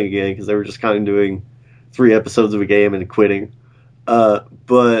feeling again because they were just kind of doing 3 episodes of a game and quitting.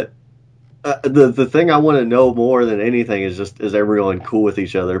 But the thing I want to know more than anything is everyone cool with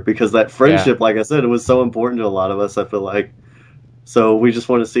each other, because that friendship, like I said, it was so important to a lot of us. I feel like. So we just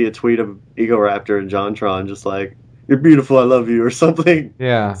want to see a tweet of Egoraptor and JonTron just like, "You're beautiful, I love you," or something.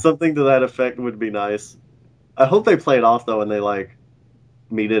 Yeah. Something to that effect would be nice. I hope they play it off, though, and they, like,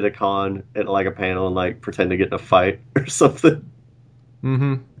 meet at a con at, like, a panel and, like, pretend to get in a fight or something.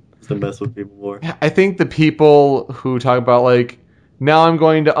 Mm-hmm. Just to mess with people more. I think the people who talk about, like, now I'm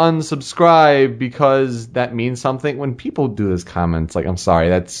going to unsubscribe because that means something. When people do this comments, like, I'm sorry,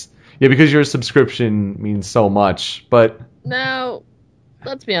 that's... Yeah, because your subscription means so much, but... Now,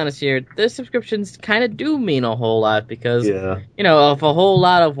 let's be honest here. The subscriptions kind of do mean a whole lot because, Yeah. you know, if a whole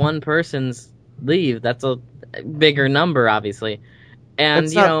lot of one person's leave, that's a bigger number, obviously. And,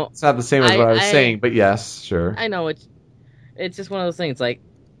 it's you not, know... It's not the same as what I was I- saying, but yes, sure. I know, it's just one of those things, like,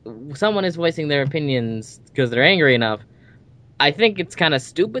 someone is voicing their opinions because they're angry enough. I think it's kind of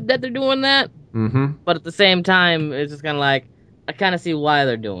stupid that they're doing that, Mm-hmm. but at the same time, it's just kind of like, I kind of see why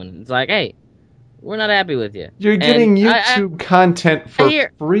they're doing it. It's like, hey, we're not happy with you. You're getting And YouTube content for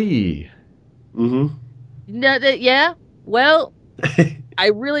hear- free. Mm-hmm. Yeah, well, I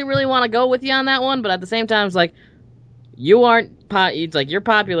really, really want to go with you on that one, but at the same time, it's like, you aren't, it's like, you're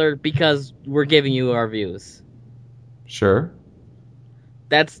popular because we're giving you our views. Sure.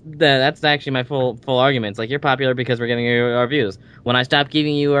 That's actually my full argument. It's like, you're popular because we're giving you our views. When I stop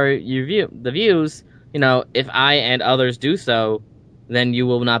giving you the views, you know, if I and others do so, then you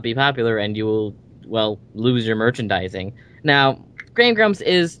will not be popular and you will, well, lose your merchandising. Now, Game Grumps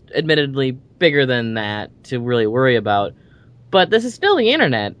is admittedly bigger than that to really worry about, but this is still the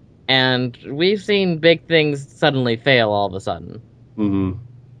internet, and we've seen big things suddenly fail all of a sudden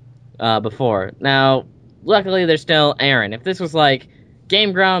before. Now, luckily, there's still Aaron. If this was like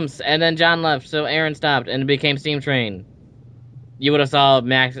Game Grumps and then John left, so Aaron stopped and it became Steam Train, you would have saw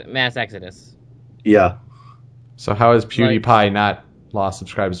mass exodus. Yeah. So how has PewDiePie not lost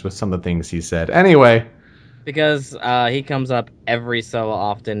subscribers with some of the things he said? Anyway. Because he comes up every so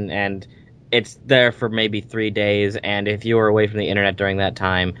often, and it's there for maybe 3 days, and if you were away from the internet during that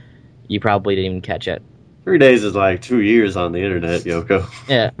time, you probably didn't even catch it. 3 days is like 2 years on the internet, Yoko.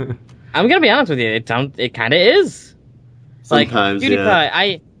 Yeah. I'm gonna be honest with you, it kind of is. Sometimes, like, PewDiePie,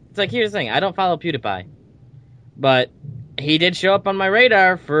 yeah. it's like, here's the thing, I don't follow PewDiePie, but he did show up on my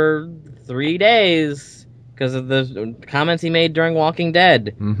radar for 3 days because of the comments he made during Walking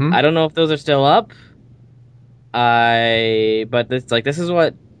Dead. Mm-hmm. I don't know if those are still up. But this is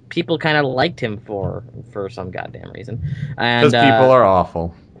what people kind of liked him for some goddamn reason. And Because people are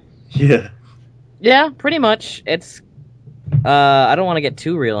awful. Yeah. yeah, pretty much. It's I don't want to get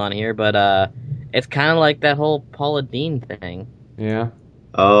too real on here, but it's kind of like that whole Paula Deen thing. Yeah.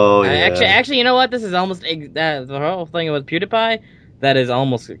 Oh, yeah. Actually, you know what? This is almost the whole thing with PewDiePie. That is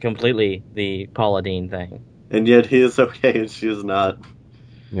almost completely the Paula Deen thing. And yet he is okay and she is not.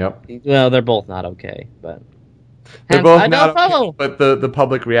 Yep. Well, they're both not okay, but They're both I not don't follow. okay, but the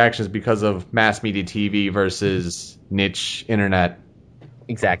public reaction is because of mass media TV versus niche internet.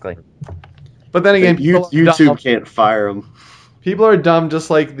 Exactly. But then again, people are YouTube dumb. can't fire him. People are dumb, just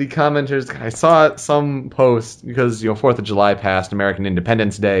like the commenters. I saw some post because 4th of July passed, American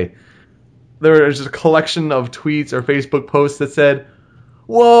Independence Day. There was just a collection of tweets or Facebook posts that said,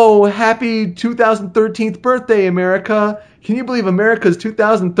 "Whoa, happy 2013th birthday, America! Can you believe America's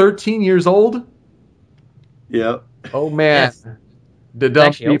 2013 years old?" Yep. Oh man, Yes. the dumb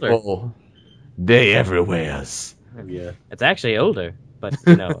actually older. people, they everywheres. Yeah. It's actually older, but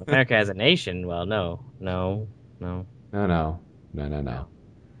America as a nation, well, no. No.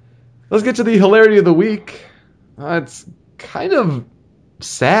 Let's get to the hilarity of the week. It's kind of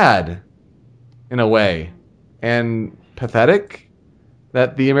sad, in a way, and pathetic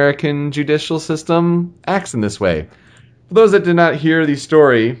that the American judicial system acts in this way. For those that did not hear the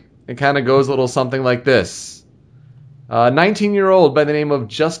story, it kind of goes a little something like this. A 19-year-old by the name of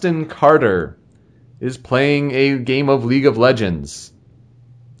Justin Carter is playing a game of League of Legends.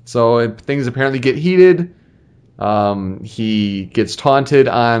 So things apparently get heated. He gets taunted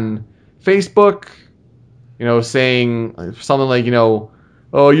on Facebook, saying something like,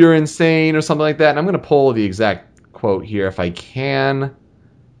 "Oh, you're insane," or something like that. And I'm going to pull the exact quote here if I can.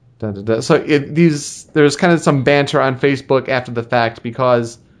 So there's kind of some banter on Facebook after the fact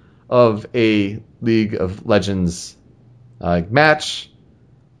because of a League of Legends match.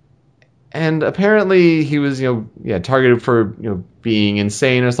 And apparently he was, targeted for, being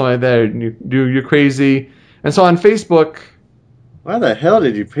insane or something like that. You're crazy. And so on Facebook, Why the hell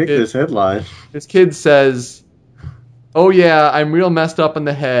did you pick this headline? this kid says, "Oh yeah, I'm real messed up in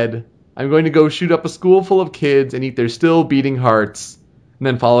the head. I'm going to go shoot up a school full of kids and eat their still beating hearts." And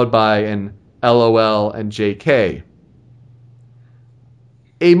then followed by an LOL and JK.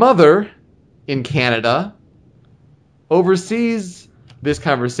 A mother in Canada oversees this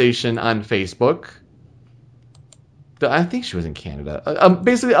conversation on Facebook. I think she was in Canada.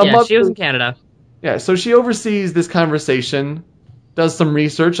 Basically, a mother. She was in Canada. Yeah, so she oversees this conversation, does some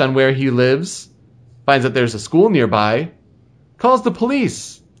research on where he lives, finds that there's a school nearby, calls the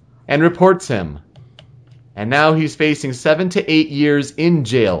police, and reports him. And now he's facing 7 to 8 years in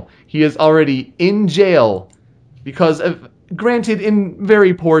jail. He is already in jail because of, granted in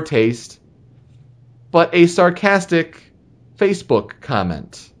very poor taste, but a sarcastic Facebook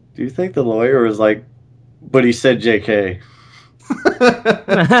comment. Do you think the lawyer was like, but he said JK?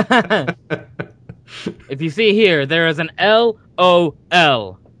 If you see here, there is an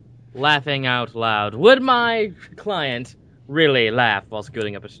LOL. Laughing out loud. Would my client really laugh while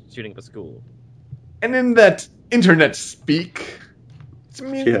shooting up a school? And in that internet speak, it's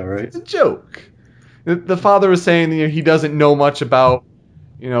a joke. The father was saying he doesn't know much about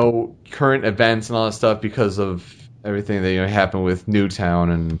current events and all that stuff because of everything that happened with Newtown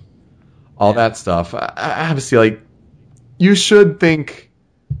and all that stuff. Obviously, you should think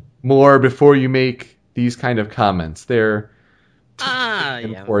more before you make these kind of comments. They're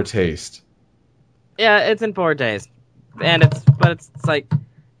in poor taste. Yeah, it's in poor taste, and it's like,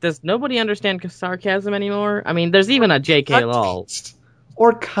 does nobody understand sarcasm anymore? I mean, there's even a JK lol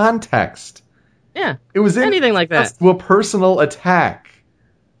or context. Yeah, it was anything like that to a personal attack,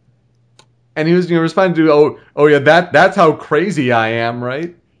 and he was responding to, oh yeah, that's how crazy I am,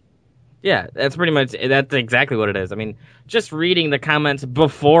 right? Yeah, that's exactly what it is. I mean, just reading the comments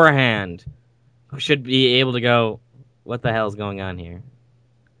beforehand should be able to go, what the hell is going on here?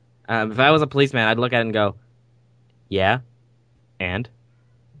 If I was a policeman, I'd look at it and go, yeah, and?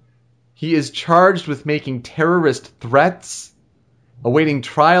 He is charged with making terrorist threats. Awaiting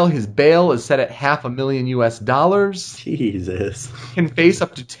trial, his bail is set at $500,000. Jesus. Can face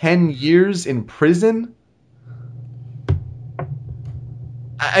up to 10 years in prison.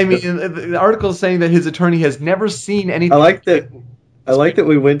 I mean, the article is saying that his attorney has never seen anything. I like that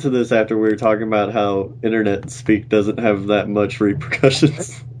we went to this after we were talking about how internet speak doesn't have that much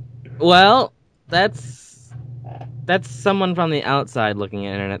repercussions. Well, that's someone from the outside looking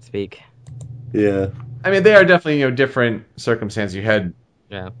at internet speak. Yeah. I mean, they are definitely, different circumstances. You had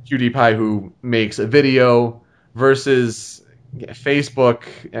PewDiePie who makes a video versus Facebook.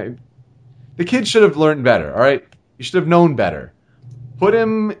 The kid should have learned better, all right? You should have known better. Put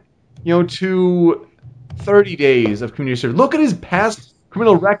him, to 30 days of community service. Look at his past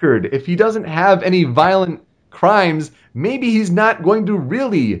criminal record. If he doesn't have any violent crimes, maybe he's not going to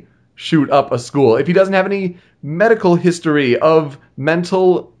really shoot up a school. If he doesn't have any medical history of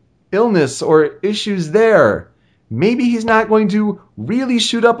mental illness or issues there, maybe he's not going to really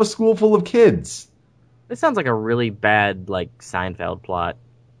shoot up a school full of kids. This sounds like a really bad, Seinfeld plot.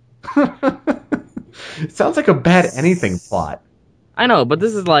 It sounds like a bad anything plot. I know, but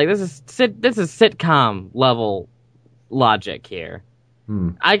this is sitcom level logic here.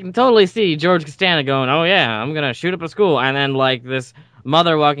 I can totally see George Costanza going, oh yeah, I'm gonna shoot up a school, and then this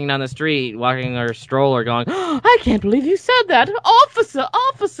mother walking down the street, walking her stroller, going, oh, I can't believe you said that, officer.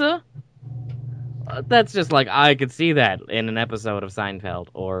 That's just I could see that in an episode of Seinfeld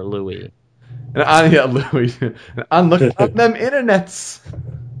or Louis. Louis. I'm looking up them internets.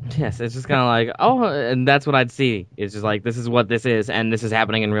 Yes, it's just kind of and that's what I'd see. It's just this is what this is, and this is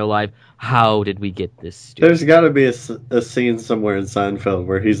happening in real life. How did we get this stupid? There's got to be a scene somewhere in Seinfeld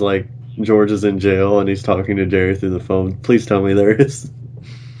where he's George is in jail and he's talking to Jerry through the phone. Please tell me there is.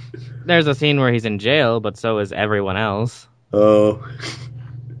 There's a scene where he's in jail, but so is everyone else. Oh.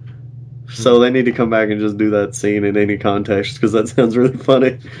 So they need to come back and just do that scene in any context, because that sounds really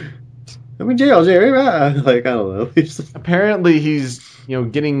funny. I'm in jail, Jerry. I don't know. Apparently he's,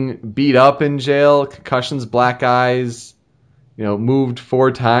 getting beat up in jail, concussions, black eyes, moved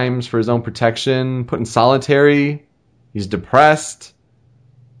 4 times for his own protection, put in solitary. He's depressed.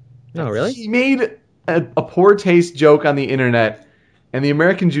 Oh, really? He made a poor taste joke on the internet, and the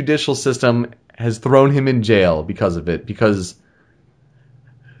American judicial system has thrown him in jail because of it. Because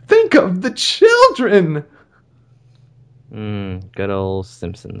think of the children. Good old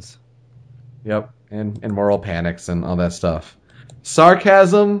Simpsons. Yep, and moral panics and all that stuff.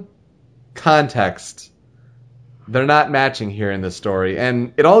 Sarcasm, context. They're not matching here in this story,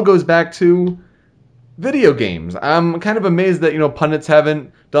 and it all goes back to video games. I'm kind of amazed that, pundits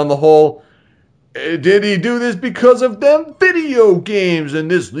haven't done the whole, did he do this because of them video games? In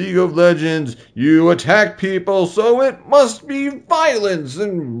this League of Legends, you attack people, so it must be violence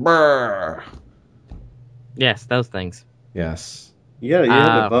and brr. Yes, those things. Yes. Yeah, you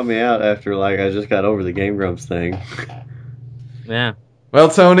had to bum me out after, I just got over the Game Grumps thing. Yeah. Well,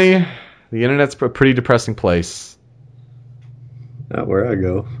 Tony, the internet's a pretty depressing place. Not where I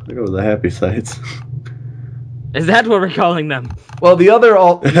go. I go to the happy sites. Is that what we're calling them? Well, the other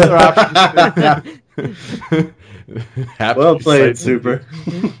option. Well played, Super.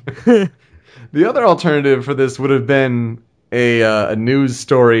 The other alternative for this would have been a news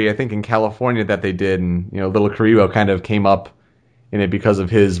story, I think in California that they did, and Little Karibo kind of came up in it because of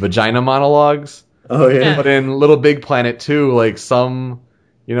his vagina monologues. Oh yeah. But in Little Big Planet 2, like some,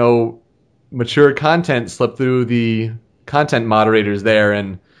 mature content slipped through the content moderators there,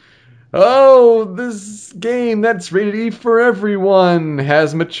 and this game that's rated E for everyone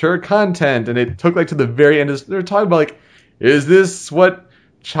has mature content, and it took to the very end. They're talking about is this what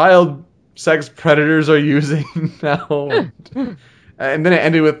child sex predators are using now? And then it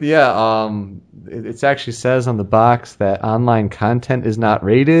ended with it actually says on the box that online content is not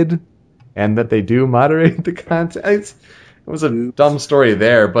rated, and that they do moderate the content. It was a dumb story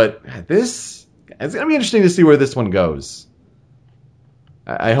there, but it's gonna be interesting to see where this one goes.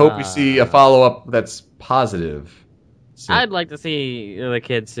 I hope we see a follow-up that's positive. So. I'd like to see the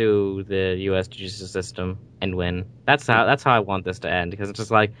kid sue the U.S. judicial system and win. That's how I want this to end, because it's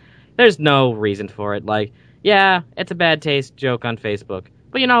just there's no reason for it. Yeah, it's a bad taste joke on Facebook,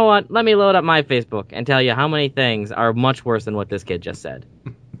 but you know what? Let me load up my Facebook and tell you how many things are much worse than what this kid just said.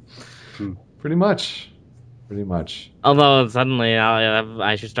 Pretty much. Although suddenly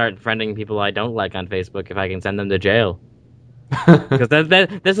I should start friending people I don't like on Facebook if I can send them to jail. Because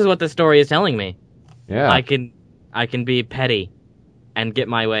this is what the story is telling me. Yeah. I can be petty and get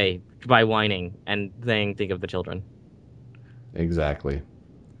my way by whining and saying, think of the children. Exactly.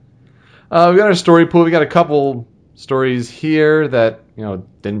 We got our story pool. We got a couple stories here that,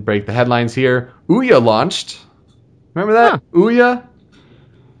 didn't break the headlines here. Ouya launched. Remember that? Huh. Ouya?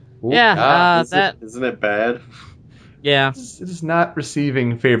 Yeah, isn't it bad? Yeah. It is not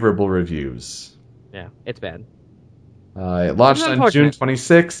receiving favorable reviews. Yeah, it's bad. It launched on June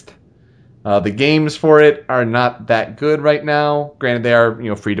 26th. The games for it are not that good right now. Granted, they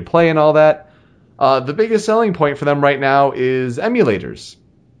are free to play and all that. The biggest selling point for them right now is emulators.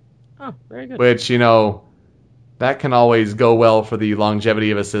 Oh, very good. Which, that can always go well for the longevity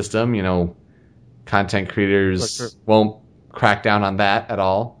of a system. Content creators won't crack down on that at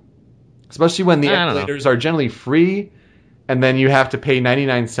all. Especially when the emulators are generally free, and then you have to pay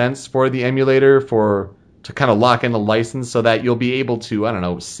 99 cents for the emulator to kind of lock in the license so that you'll be able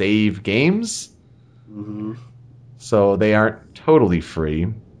to, save games. Mm-hmm. So they aren't totally free.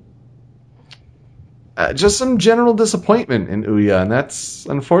 Just some general disappointment in Ouya, and that's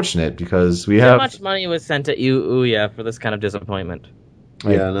unfortunate because we have... How much money was sent at you, Ouya, for this kind of disappointment?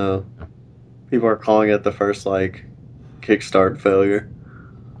 Yeah, I know. People are calling it the first, Kickstart failure.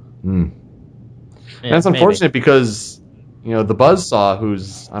 Yeah, that's unfortunate because, the Buzzsaw,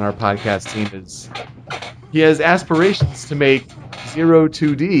 who's on our podcast team, he has aspirations to make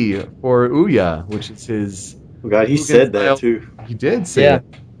 0-2D for Ouya, which is his... Oh God, he said that too. He did say it.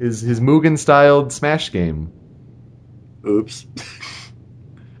 His Mugen-styled Smash game. Oops.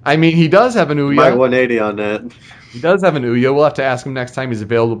 I mean, he does have an Ouya. My 180 on that. He does have an Ouya. We'll have to ask him next time he's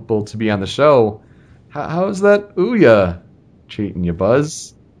available to be on the show. How's that Ouya treating you,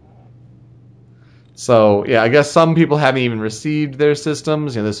 Buzz? So, yeah, I guess some people haven't even received their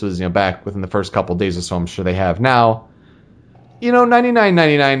systems. This was, back within the first couple days or so. I'm sure they have now.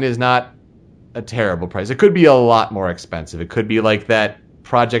 $99.99 is not a terrible price. It could be a lot more expensive. It could be like that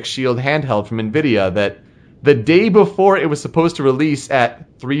Project Shield handheld from NVIDIA that the day before it was supposed to release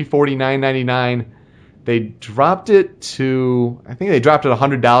at $349.99, they dropped it to, I think they dropped it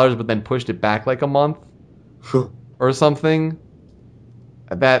 $100, but then pushed it back a month or something.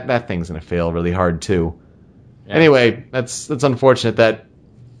 That thing's gonna fail really hard too. Yeah. Anyway, that's unfortunate that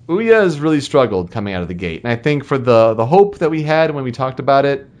Ouya has really struggled coming out of the gate, and I think for the hope that we had when we talked about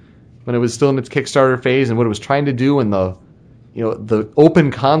it, when it was still in its Kickstarter phase and what it was trying to do, and the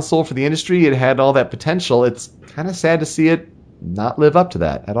open console for the industry, it had all that potential. It's kind of sad to see it not live up to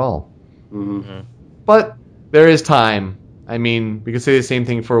that at all. Mm-hmm. But there is time. I mean, we could say the same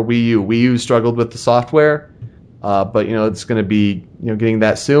thing for Wii U. Wii U struggled with the software. But it's going to be getting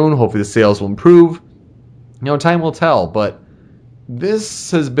that soon. Hopefully the sales will improve. Time will tell. But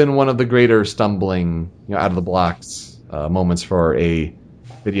this has been one of the greater stumbling out of the blocks moments for a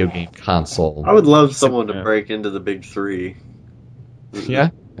video game console. I would love someone to break into the big three. Yeah.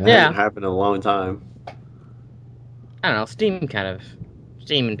 It hasn't happened in a long time. I don't know, Steam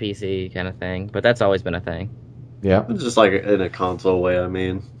and PC kind of thing, but that's always been a thing. Yeah. It's just in a console way. I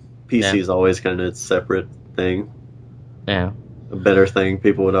mean, PC is always kind of its separate thing. Yeah. A better thing,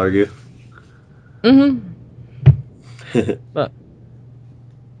 people would argue. But well,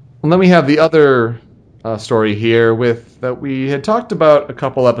 then we have the other story here that we had talked about a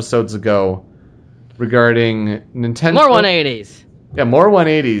couple episodes ago regarding Nintendo. More 180s. Yeah, more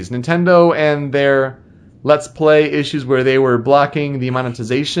 180s. Nintendo and their Let's Play issues where they were blocking the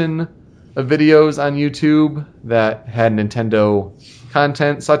monetization of videos on YouTube that had Nintendo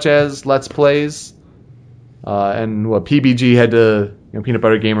content, such as Let's Plays. And what PBG had to, Peanut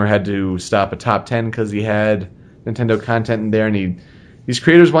Butter Gamer had to stop a top 10 because he had Nintendo content in there, and these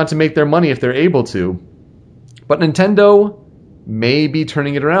creators want to make their money if they're able to. But Nintendo may be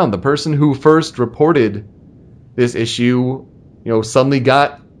turning it around. The person who first reported this issue, suddenly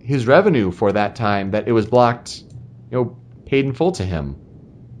got his revenue for that time that it was blocked, paid in full to him.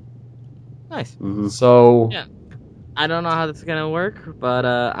 Nice. Mm-hmm. So yeah, I don't know how this is gonna work, but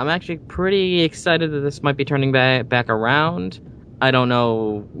I'm actually pretty excited that this might be turning back around. I don't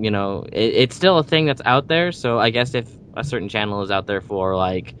know, it's still a thing that's out there. So I guess if a certain channel is out there for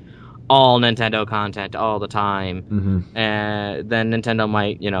like all Nintendo content all the time, then Nintendo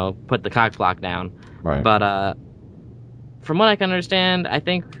might, put the cock block down. Right. But from what I can understand, I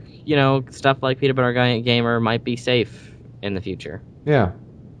think, stuff like Peanut Butter Gamer might be safe in the future. Yeah.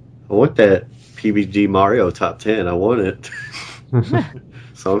 I want that PBG Mario top 10. I want it.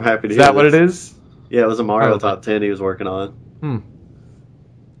 So I'm happy to Is hear that what this. it is? Yeah, it was a Mario top 10 he was working on.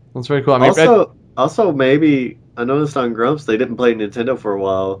 That's very cool. I mean, Also, maybe I noticed on Grumps they didn't play Nintendo for a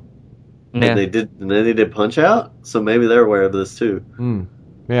while. Yeah. And then they did Punch Out, so maybe they're aware of this too.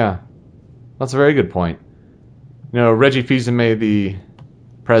 Yeah. That's a very good point. Reggie Fils-Aimé, the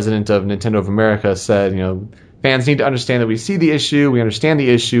president of Nintendo of America, said, fans need to understand that we see the issue, we understand the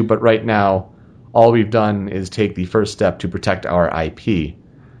issue, but right now, all we've done is take the first step to protect our IP.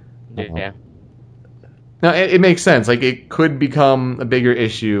 Yeah. Now, it makes sense. Like, it could become a bigger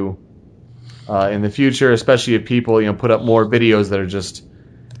issue in the future, especially if people, put up more videos that are just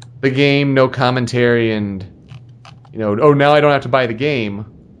the game, no commentary, and, oh, now I don't have to buy the game,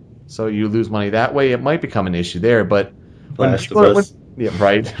 so you lose money that way. It might become an issue there, but when Last people of Us. yeah,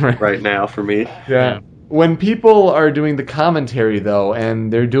 right. Right now for me. Yeah. When people are doing the commentary, though,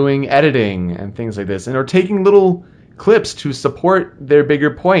 and they're doing editing and things like this, and are taking little clips to support their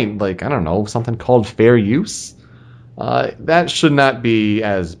bigger point, like, I don't know, something called fair use, that should not be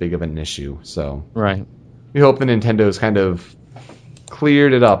as big of an issue. So Right. we hope the Nintendo's kind of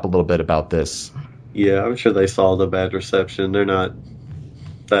cleared it up a little bit about this. Yeah, I'm sure they saw the bad reception. They're not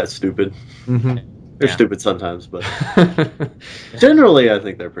that stupid. Mm-hmm. They're Yeah. stupid sometimes, but generally I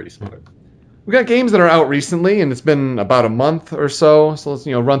think they're pretty smart. We got games that are out recently, and it's been about a month or so. So let's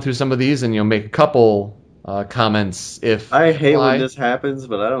run through some of these and make a couple comments if I hate apply. when this happens,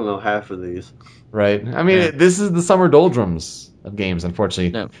 but I don't know half of these. Right. I mean, this is the summer doldrums of games,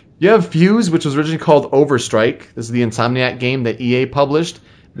 unfortunately. No. You have Fuse, which was originally called Overstrike. This is the Insomniac game that EA published.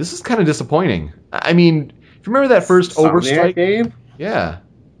 This is kind of disappointing. I mean, if you remember that first Insomniac Overstrike game? Yeah.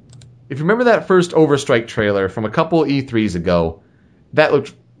 If you remember that first Overstrike trailer from a couple E3s ago, that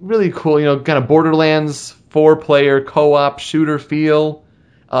looked really cool. Kind of Borderlands 4-player co-op shooter feel.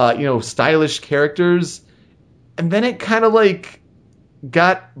 Stylish characters. And then it kind of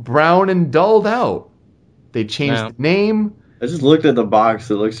got brown and dulled out. They changed the name. I just looked at the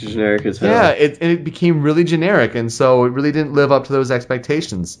box. It looks generic as hell. Yeah, it became really generic, and so it really didn't live up to those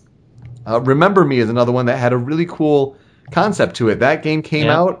expectations. Remember Me is another one that had a really cool concept to it. That game came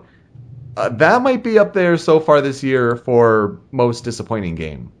out. That might be up there so far this year for most disappointing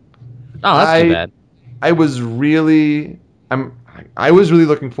game. Oh, that's too bad. I was really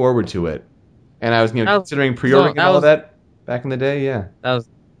looking forward to it, and I was considering pre-ordering and all of that back in the day. Yeah, that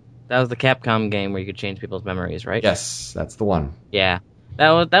was the Capcom game where you could change people's memories, right? yes, that's the one. Yeah,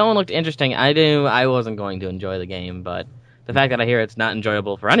 that one looked interesting. I knew I wasn't going to enjoy the game, but the fact that I hear it's not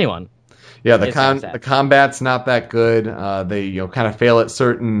enjoyable for anyone. Yeah, It's kinda sad. the combat's not that good. They kind of fail at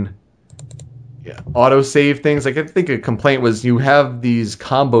certain autosave things. Like, I think a complaint was you have these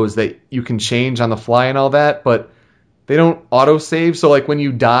combos that you can change on the fly and all that, but they don't autosave. So when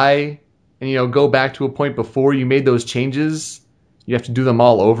you die and go back to a point before you made those changes, you have to do them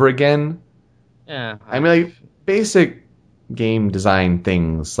all over again. Yeah. I mean, basic game design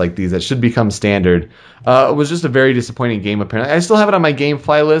things like these that should become standard. It was just a very disappointing game, apparently. I still have it on my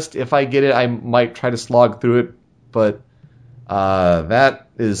GameFly list. If I get it, I might try to slog through it, but that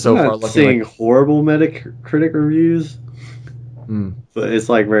is so I'm far not looking seeing like... horrible Metacritic reviews, but it's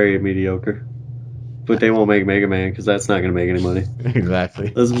very mediocre. But they won't make Mega Man because that's not going to make any money.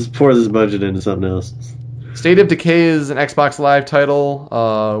 Exactly. Let's pour this budget into something else. State of Decay is an Xbox Live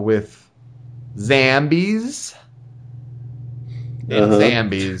title with zombies.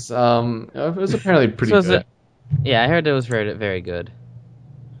 Zombies. It was apparently pretty good. Yeah, I heard it was very, very good.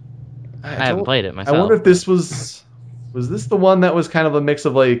 I haven't played it myself. I wonder if this was this the one that was kind of a mix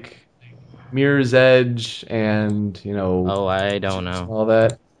of Mirror's Edge and Oh, I don't know. all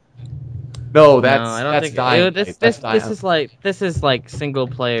that. No, that's I don't that's think Dying this. Light. This That's this is like single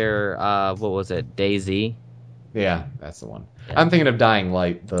player. What was it? DayZ. Yeah, that's the one. Yeah. I'm thinking of Dying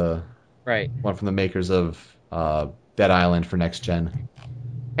Light, the Right. one from the makers of Dead Island for next gen.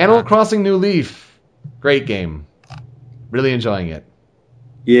 Animal Crossing New Leaf, great game. Really enjoying it.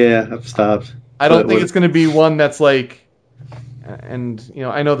 Yeah, I've stopped. I don't But think what- it's going to be one that's like, and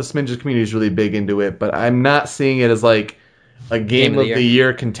I know the Smidges community is really big into it, but I'm not seeing it as like a game of the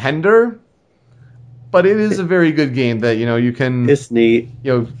year contender. But it is a very good game that you can It's neat.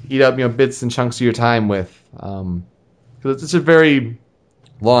 eat up bits and chunks of your time with. Because it's a very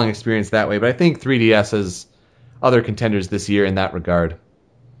long experience that way. But I think 3DS has other contenders this year in that regard.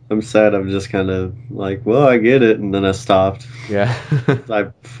 I'm sad. I'm just kind of like, well, I get it, and then I stopped. Yeah.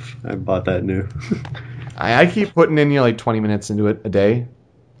 I bought that new. I keep putting in like 20 minutes into it a day.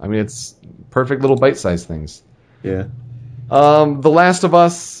 I mean, it's perfect little bite-sized things. Yeah. The Last of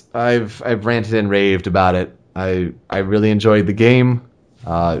Us, I've ranted and raved about it. I really enjoyed the game.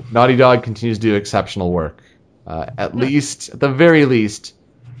 Naughty Dog continues to do exceptional work. At the very least,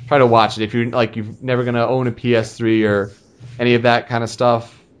 try to watch it. If you're never gonna own a PS3 or any of that kind of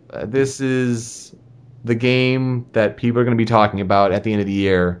stuff, this is the game that people are going to be talking about at the end of the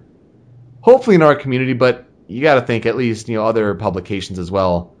year. Hopefully in our community, but you got to think at least other publications as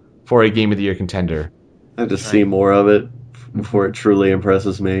well for a Game of the Year contender. I have to see more of it before it truly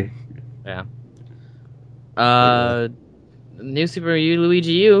impresses me. Yeah. New Super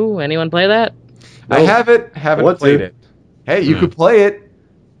Luigi U. Anyone play that? I haven't Want played to. it. Hey, you could play it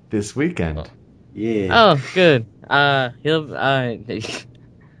this weekend. Yeah. Oh, good.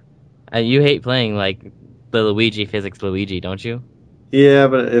 You hate playing like the Luigi physics Luigi, don't you? Yeah,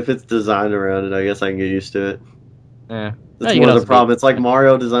 but if it's designed around it, I guess I can get used to it. Yeah. That's one of the problems. It's like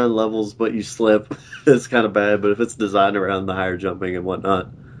Mario design levels, but you slip. It's kind of bad, but if it's designed around the higher jumping and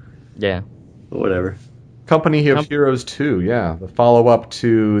whatnot, Yeah. whatever. Company of Heroes 2, yeah. The follow-up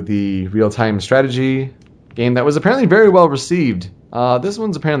to the real-time strategy game that was apparently very well received. This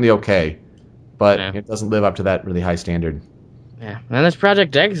one's apparently okay, but it doesn't live up to that really high standard. Yeah. And this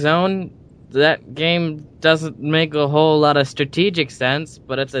Project X Zone, that game doesn't make a whole lot of strategic sense,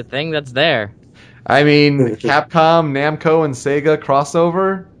 but it's a thing that's there. I mean, Capcom, Namco, and Sega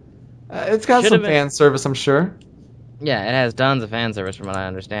crossover, it's got some fan service, I'm sure. Yeah, it has tons of fan service from what I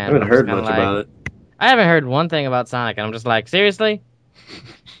understand. I haven't heard much about it. I haven't heard one thing about Sonic, and I'm just like, seriously?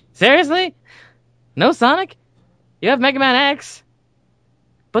 Seriously? No Sonic? You have Mega Man X?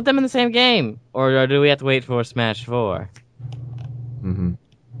 Put them in the same game. Or do we have to wait for Smash 4? Mm-hmm.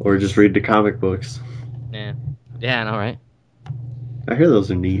 Or just read the comic books. Yeah. Yeah, I know, right? I hear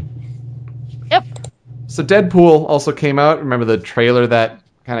those are neat. Yep. So Deadpool also came out. Remember the trailer that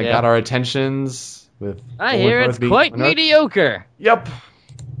kind of got our attentions? I hear it's quite mediocre. Yep.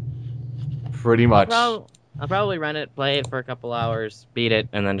 Pretty much. I'll probably rent it, play it for a couple hours, beat it,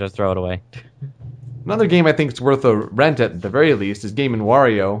 and then just throw it away. Another game I think is worth a rent at the very least is Game &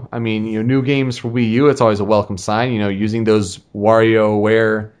 Wario. I mean, new games for Wii U, it's always a welcome sign. Using those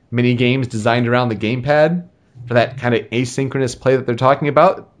WarioWare mini games designed around the gamepad for that kind of asynchronous play that they're talking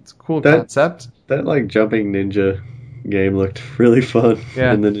about. It's a cool concept. That Jumping Ninja game looked really fun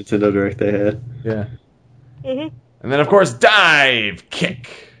in the Nintendo Direct they had. Yeah. Mm-hmm. And then of course Dive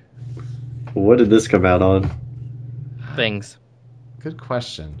Kick. What did this come out on? Things. Good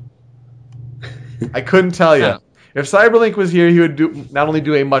question. I couldn't tell you. If Cyberlink was here, he would not only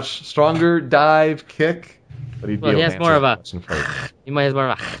do a much stronger dive kick, but he'd be able to answer more of a. He might have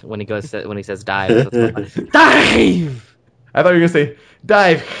more of a when he says dive. Dive. I thought you were gonna say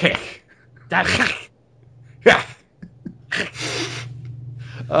dive kick. Dive kick.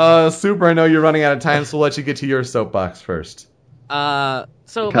 Super. I know you're running out of time, so we'll let you get to your soapbox first.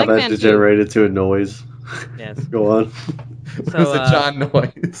 So how Mega that Man degenerated to a noise. Yes. Go on. What is a John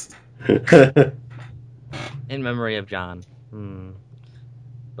noise? In memory of John.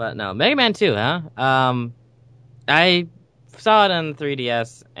 But no, Mega Man 2, huh? I saw it on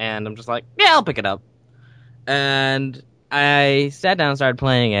 3DS, and I'm just like, yeah, I'll pick it up. And I sat down and started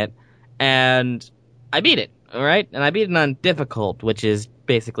playing it, and I beat it, alright? And I beat it on difficult, which is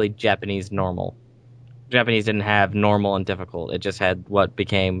basically Japanese normal. Japanese didn't have normal and difficult. It just had what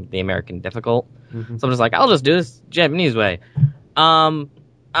became the American difficult. Mm-hmm. So I'm just like, I'll just do this Japanese way.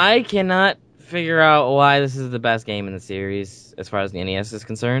 I cannot figure out why this is the best game in the series as far as the NES is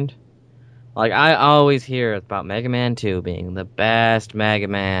concerned. Like, I always hear about Mega Man 2 being the best Mega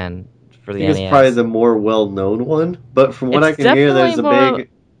Man for the NES. It's probably the more well-known one, but from what I can hear, there's a big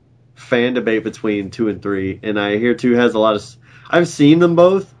fan debate between 2 and 3, and I hear 2 has a lot of... I've seen them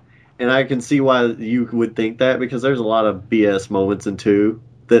both, and I can see why you would think that, because there's a lot of BS moments in 2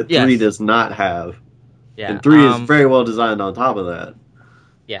 that 3 Yes. does not have. Yeah, And 3 is very well designed on top of that.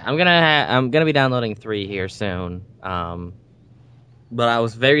 Yeah, I'm gonna be downloading 3 here soon. But I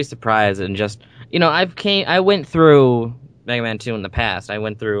was very surprised and just I went through Mega Man 2 in the past. I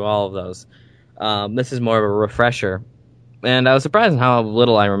went through all of those. This is more of a refresher, and I was surprised at how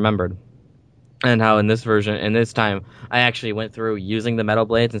little I remembered, and how in this time, I actually went through using the metal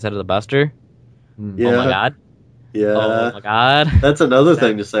blades instead of the Buster. Yeah. Oh my god! Yeah. Oh my god! That's another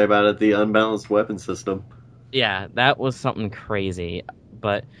thing to say about it, the unbalanced weapon system. Yeah, that was something crazy.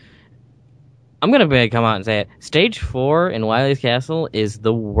 But I'm gonna come out and say it. Stage 4 in Wily's Castle is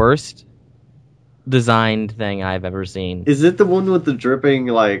the worst designed thing I've ever seen. Is it the one with the dripping,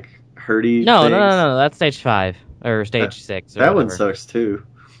 like, hurdy No, things? no. That's stage 5 or stage 6. Or That one whatever. sucks too.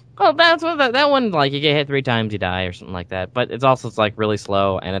 Well, that's what that one, like, you get hit 3 times, you die or something like that. But it's also like really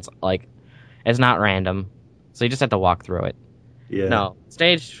slow, and it's not random, so you just have to walk through it. Yeah. No,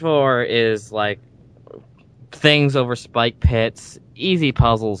 stage 4 is like things over spike pits, easy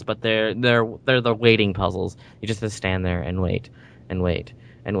puzzles, but they're the waiting puzzles. You just have to stand there and wait and wait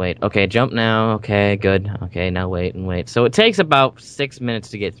and wait. Okay, jump now. Okay, good. Okay, now wait and wait. So it takes about 6 minutes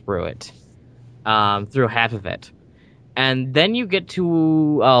to get through it, through half of it, and then you get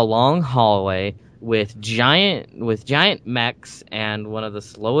to a long hallway with giant mechs and one of the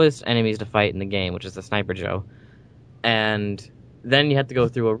slowest enemies to fight in the game, which is the Sniper Joe, and then you have to go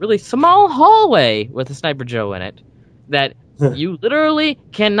through a really small hallway with a Sniper Joe in it that you literally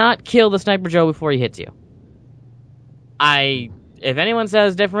cannot kill the Sniper Joe before he hits you. If anyone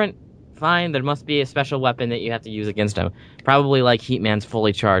says different, fine, there must be a special weapon that you have to use against him. Probably like Heatman's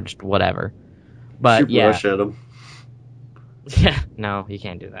fully charged, whatever. But Shoot yeah. rush at him. Yeah, no, you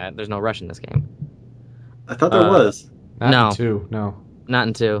can't do that. There's no rush in this game. I thought there was. Not No. in 2, no. Not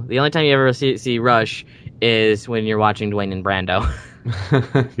in 2. The only time you ever see Rush is when you're watching Dwayne and Brando.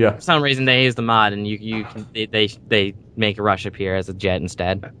 Yeah. For some reason they use the mod and they make Rush appear as a jet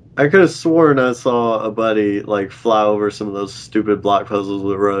instead. I could have sworn I saw a buddy like fly over some of those stupid block puzzles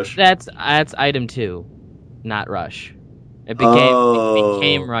with Rush. That's item 2, not Rush. It Oh.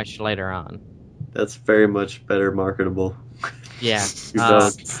 became Rush later on. That's very much better marketable. Yeah. You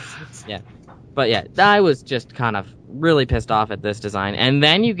don't. Yeah. But yeah, I was just kind of really pissed off at this design. And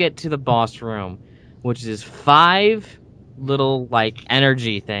then you get to the boss room, which is 5 little like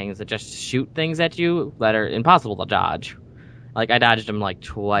energy things that just shoot things at you that are impossible to dodge. Like I dodged them like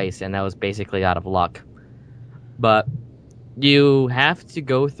twice, and that was basically out of luck. But you have to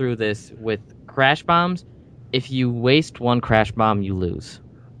go through this with crash bombs. If you waste one crash bomb, you lose.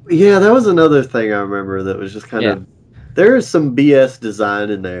 Yeah, that was another thing I remember that was just kind of. There is some BS design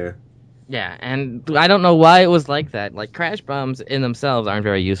in there. Yeah, and I don't know why it was like that. Like, crash bombs in themselves aren't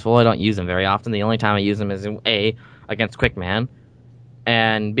very useful. I don't use them very often. The only time I use them is A, against Quickman,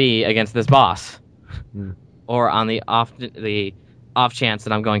 and B, against this boss. Or on the off chance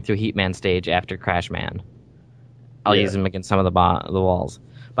that I'm going through Heatman stage after Crashman. I'll use them against some of the walls.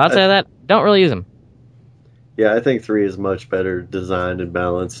 But outside of that, don't really use them. Yeah, I think 3 is much better designed and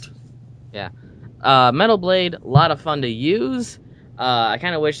balanced. Yeah. Metal Blade, a lot of fun to use. I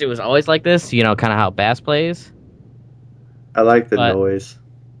kind of wish it was always like this, kind of how Bass plays. I like the noise.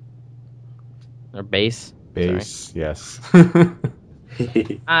 Or bass. Bass, yes.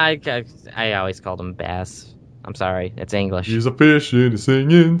 I always called him Bass. I'm sorry, it's English. He's a fish and he's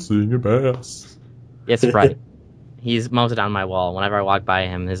singing bass. It's right. He's mounted on my wall. Whenever I walk by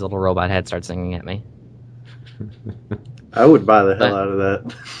him, his little robot head starts singing at me. I would buy the hell out of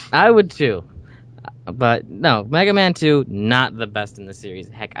that. I would too. But no, Mega Man 2, not the best in the series.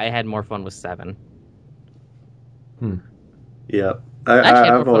 Heck, I had more fun with 7. Yeah, Actually,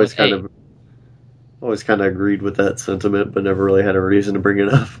 I've always kind of agreed with that sentiment, but never really had a reason to bring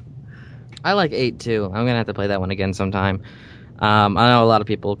it up. I like 8 too. I'm gonna have to play that one again sometime. I know a lot of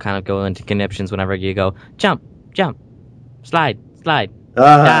people kind of go into conniptions whenever you go jump, slide, die.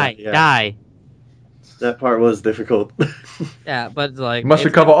 That part was difficult. Yeah, but like Must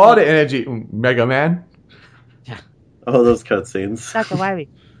recover all the energy, Mega Man. Oh, those cutscenes. Dr. Wily.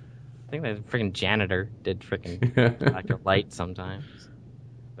 I think the freaking janitor did freaking Dr. Light sometimes.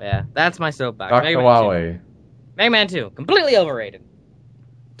 But yeah, that's my soapbox. Dr. Huawei. Mega Man 2, completely overrated.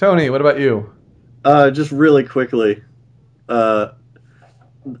 Tony, what about you? Just really quickly, OC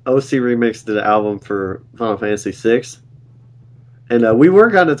Remix did an album for Final Fantasy VI. And we were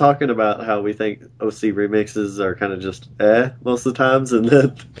kind of talking about how we think OC remixes are kind of just most of the times, and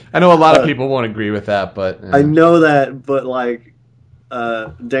then I know a lot of people won't agree with that, but I know that, but like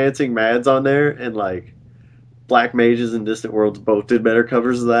Dancing Mad's on there, and like Black Mages and Distant Worlds both did better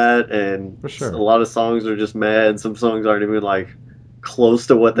covers of that, and For sure. a lot of songs are just mad, and some songs aren't even like close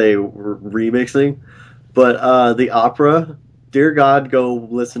to what they were remixing. But the opera, dear God, go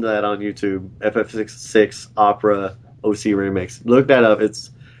listen to that on YouTube. FF66 opera OC remix. Look that up. It's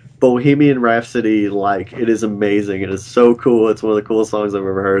Bohemian Rhapsody. Like, it is amazing. It is so cool. It's one of the coolest songs I've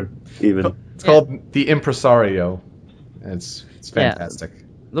ever heard. Even It's called The Impresario. It's fantastic.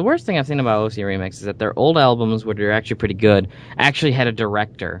 The worst thing I've seen about OC Remix is that their old albums, which are actually pretty good, actually had a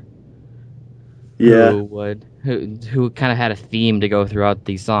director yeah, who kind of had a theme to go throughout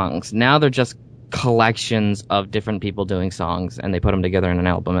these songs. Now they're just collections of different people doing songs, and they put them together in an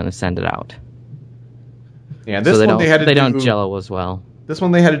album and send it out. Yeah, this So one they don't jello as well. This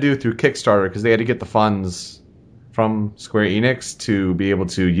one they had to do through Kickstarter because they had to get the funds from Square Enix to be able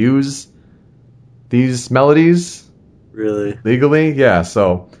to use these melodies really. legally. Yeah,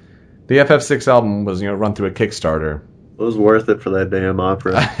 so the FF6 album was run through a Kickstarter. It was worth it for that damn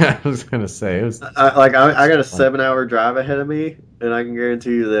opera. I was gonna say it was. I got a 7-hour drive ahead of me, and I can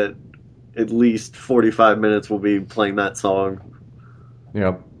guarantee you that at least 45 minutes will be playing that song.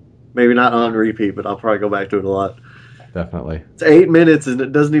 Yep, Maybe not on repeat, but I'll probably go back to it a lot. definitely. It's 8 minutes, and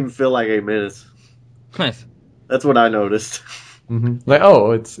it doesn't even feel like 8 minutes. Nice. That's what I noticed. Like,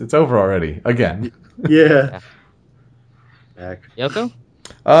 oh, it's over already again. Yeah. Back. Yoko?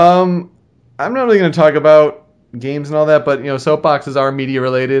 I'm not really going to talk about games and all that, but soapboxes are media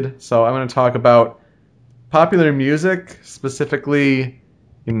related, so I'm going to talk about popular music, specifically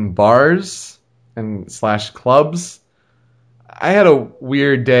in bars and / clubs. I had a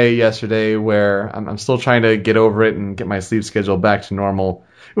weird day yesterday where I'm still trying to get over it and get my sleep schedule back to normal.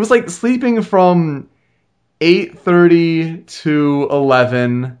 It was like sleeping from 8:30 to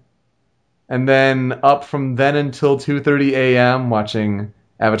 11, and then up from then until 2:30 a.m. watching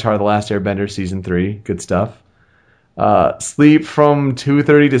Avatar: The Last Airbender Season 3. Good stuff. Sleep from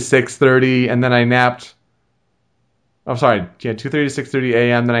 2:30 to 6:30, and then I napped. Oh, sorry. Yeah, 2:30 to 6:30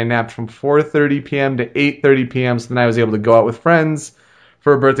 a.m. Then I napped from 4:30 p.m. to 8:30 p.m. So then I was able to go out with friends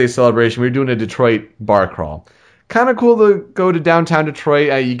for a birthday celebration. We were doing a Detroit bar crawl. Kind of cool to go to downtown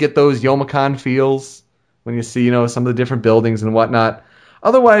Detroit. You get those Youmacon feels when you see, some of the different buildings and whatnot.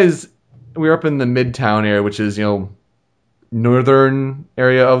 Otherwise, we were up in the Midtown area, which is, northern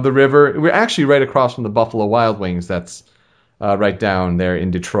area of the river. We're actually right across from the Buffalo Wild Wings. That's right down there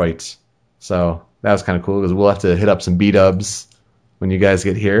in Detroit. So that was kind of cool because we'll have to hit up some B-dubs when you guys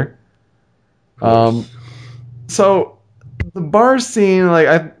get here. So the bar scene, like,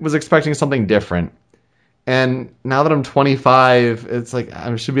 I was expecting something different. And now that I'm 25, it's like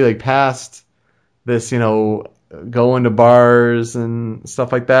I should be like past this, going to bars and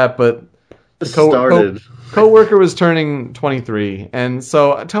stuff like that. But coworker was turning 23, and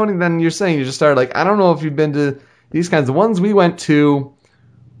so Tony, then you're saying you just started, like, I don't know if you've been to these kinds. The ones we went to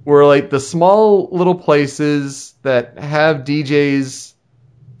were like the small little places that have DJs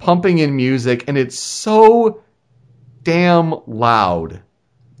pumping in music, and it's so damn loud.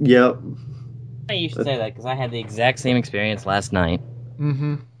 Yep. You should say that because I had the exact same experience last night.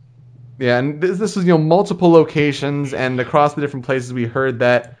 Mm-hmm. Yeah, and this was multiple locations, and across the different places we heard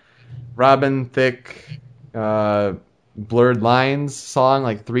that Robin Thicke Blurred Lines song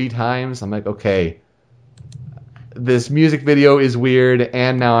like 3 times. I'm like, okay, this music video is weird,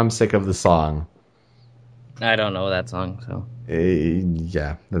 and now I'm sick of the song. I don't know that song, so.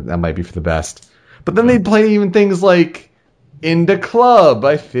 Yeah, that might be for the best. But then they play even things like In the Club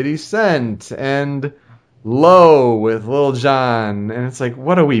by 50 Cent and Low with Lil Jon. And it's like,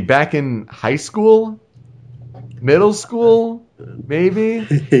 what are we, back in high school? Middle school? Maybe?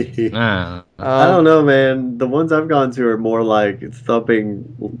 I don't know, man. The ones I've gone to are more like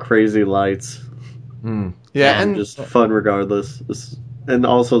thumping crazy lights. Yeah, and just fun regardless. And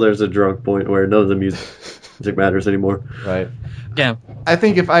also there's a drunk point where none of the music matters anymore. Right. Yeah. I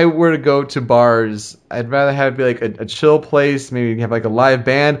think if I were to go to bars, I'd rather have it be like a chill place, maybe have like a live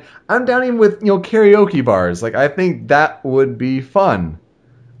band. I'm down even with, karaoke bars. Like, I think that would be fun.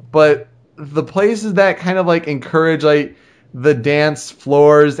 But the places that kind of like encourage like the dance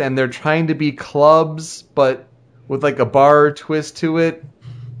floors and they're trying to be clubs, but with like a bar twist to it,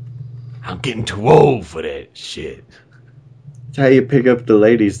 I'm getting too old for that shit. That's how you pick up the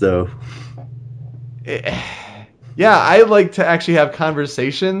ladies, though. Yeah, I like to actually have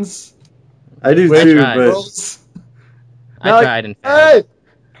conversations. I do with too, girls. I Now, tried and failed. Hey,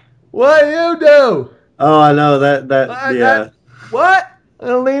 what do you do? Oh, I know that. Yeah, What?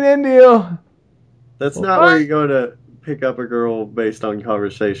 I'll lean into you. that's not where you go to pick up a girl based on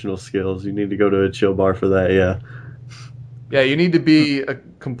conversational skills. You need to go to a chill bar for that. Yeah. Yeah, you need to be a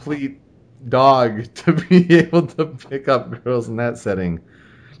complete dog to be able to pick up girls in that setting.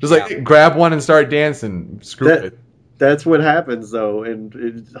 Just like grab one and start dancing. Screw it. That's what happens, though,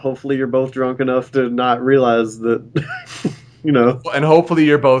 and hopefully you're both drunk enough to not realize that, And hopefully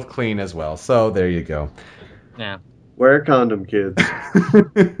you're both clean as well. So there you go. Yeah. Wear a condom, kids.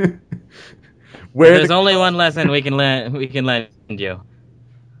 There's only one lesson we can lend you.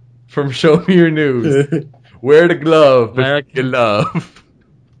 From Show Me Your News. Wear the glove, but you love.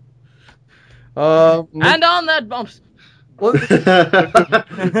 And on that bumps.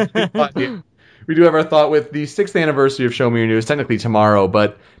 We do have our thought with the 6th anniversary of Show Me Your News, technically tomorrow,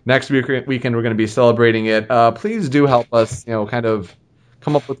 but next weekend we're going to be celebrating it. Please do help us, kind of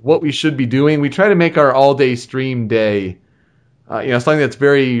come up with what we should be doing. We try to make our all-day stream day, something that's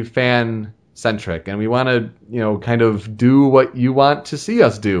very fan-centric, and we want to, kind of do what you want to see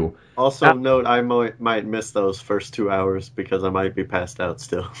us do. Also, note I might miss those first 2 hours because I might be passed out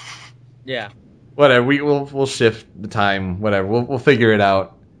still. Yeah. Whatever, we'll shift the time. Whatever, we'll figure it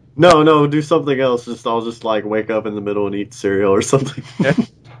out. No, do something else. I'll just wake up in the middle and eat cereal or something.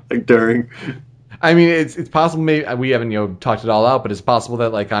 During. I mean, it's possible. Maybe we haven't talked it all out, but it's possible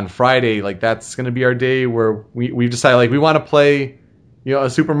that on Friday, that's going to be our day where we decide we want to play, a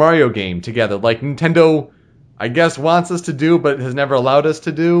Super Mario game together, like Nintendo, I guess, wants us to do, but has never allowed us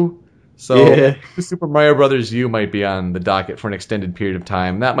to do. So Super Mario Brothers U might be on the docket for an extended period of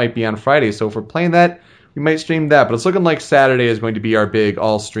time. That might be on Friday. So if we're playing that, we might stream that. But it's looking like Saturday is going to be our big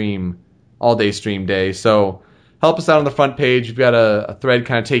all-day stream day. So help us out on the front page. We've got a thread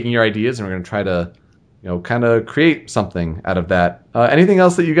kind of taking your ideas, and we're going to try to, kind of create something out of that. Anything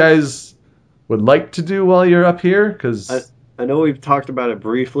else that you guys would like to do while you're up here? Because I know we've talked about it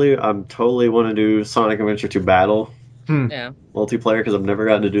briefly. I'm totally want to do Sonic Adventure 2 Battle. Yeah. Multiplayer, because I've never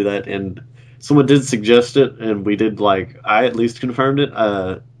gotten to do that, and someone did suggest it, and we did I at least confirmed it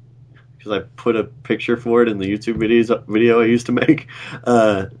because I put a picture for it in the YouTube video I used to make.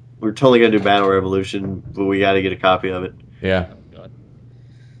 We're totally gonna do Battle Revolution, but we got to get a copy of it. Yeah. All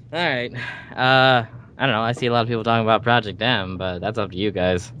right. I don't know. I see a lot of people talking about Project M, but that's up to you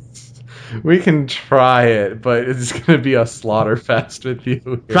guys. We can try it, but it's gonna be a slaughter fest with you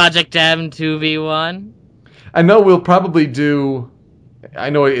here. Project M 2v1. I know we'll probably do. I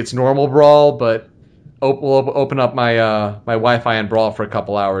know it's normal Brawl, but we'll open up my my Wi-Fi and Brawl for a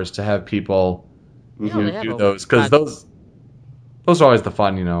couple hours to have people do those, because those are always the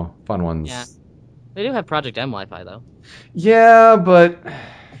fun ones. Yeah, they do have Project M Wi-Fi though. Yeah, but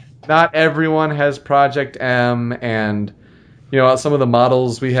not everyone has Project M, and some of the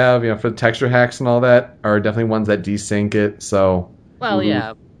models we have, for the texture hacks and all that, are definitely ones that desync it. So. Well,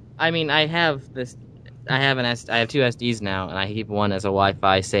 yeah. I mean, I have two SDs now, and I keep one as a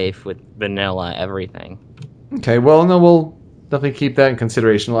Wi-Fi safe with vanilla everything. Okay, well, no, we'll definitely keep that in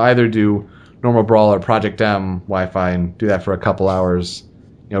consideration. We'll either do normal Brawl or Project M Wi-Fi and do that for a couple hours.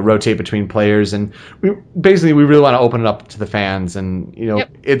 Rotate between players, and we really want to open it up to the fans. And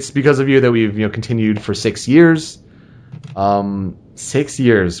It's because of you that we've continued for 6 years. 6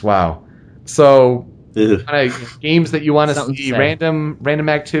 years, wow. So. Games that you want to see, random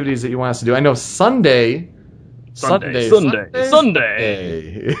activities that you want us to do. I know Sunday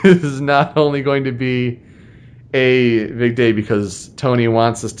is not only going to be a big day because Tony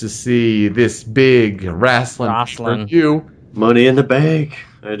wants us to see this big wrestling review. Money in the Bank.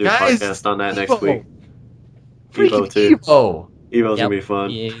 I do a podcast on that next week. Evo too. Evo's gonna be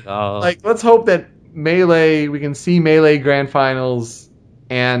fun. Let's hope that we can see Melee Grand Finals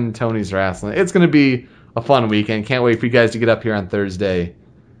and Tony's Wrestling. It's going to be a fun weekend. Can't wait for you guys to get up here on Thursday.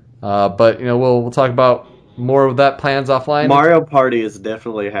 But we'll talk about more of that plans offline. Mario Party is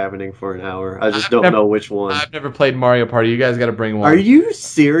definitely happening for an hour. I just don't know which one. I've never played Mario Party. You guys got to bring one. Are you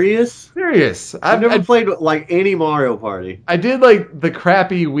serious? Serious. I've never played any Mario Party. I did the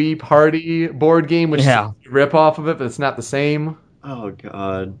crappy Wii Party board game, which is a rip off of it, but it's not the same. Oh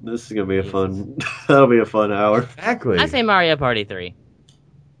God, this is gonna be that'll be a fun hour. Exactly. I say Mario Party 3.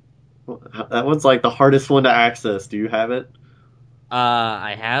 That one's the hardest one to access. Do you have it?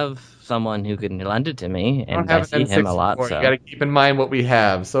 I have someone who can lend it to me, and I see him a lot. So you got to keep in mind what we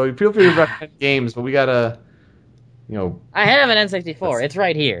have. So feel free to recommend games, but we gotta, I have an N64. It's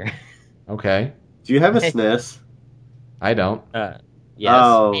right here. Okay. Do you have a SNES? I don't. Yes.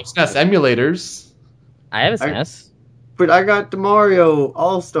 Oh. SNES emulators. I have a SNES. But I got the Mario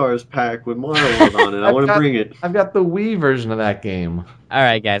All-Stars pack with Mario World on it. I want to bring it. I've got the Wii version of that game. All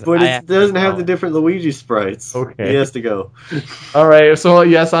right, guys. But it doesn't have the different Luigi sprites. Okay. He has to go. All right. So,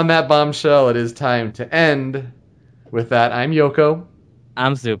 yes, on that bombshell, it is time to end. With that, I'm Yoko.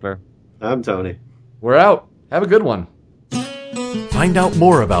 I'm Super. I'm Tony. We're out. Have a good one. Find out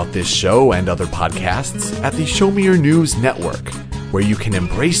more about this show and other podcasts at the Show Me Your News Network, where you can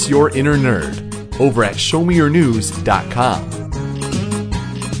embrace your inner nerd over at showmeyournews.com.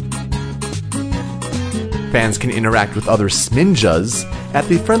 Fans can interact with other Sminjas at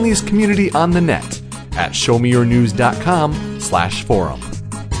the friendliest community on the net at showmeyournews.com/forum.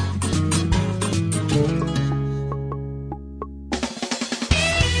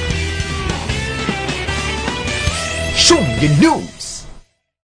 Show me your news!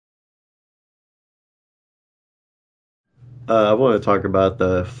 I want to talk about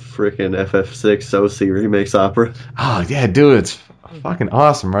the freaking FF6 OC remix opera. Oh, yeah, dude, it's fucking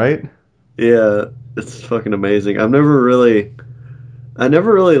awesome, right? Yeah, it's fucking amazing. I never really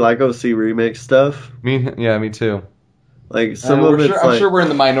like OC remix stuff. Me too. Like some of it's I'm sure we're in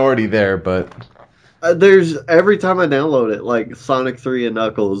the minority there, but there's every time I download it, like Sonic 3 and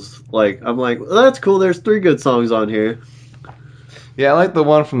Knuckles, like I'm like, well, that's cool. There's 3 good songs on here. yeah, I like the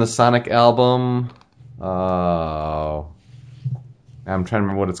one from the Sonic album. Oh, I'm trying to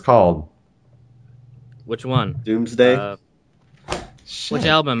remember what it's called. Which one? Doomsday. Which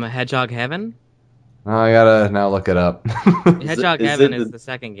album? Hedgehog Heaven? Oh, I gotta now look it up. Hedgehog is Heaven it is the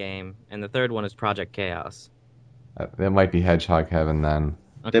second game, and the third one is Project Chaos. That might be Hedgehog Heaven then.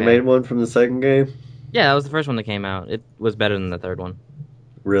 Okay. They made one from the second game. Yeah, that was the first one that came out. It was better than the third one.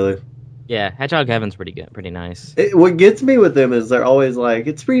 Really? Yeah, Hedgehog Heaven's pretty good, pretty nice. What gets me with them is they're always like,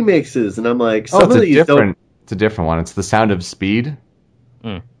 it's remixes, and I'm like, some it's of a these different. It's a different one. It's The Sound of Speed.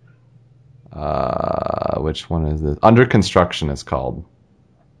 Mm. Which one is this? Under Construction is called.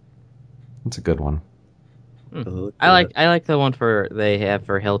 It's a good one. don't. I like the one they have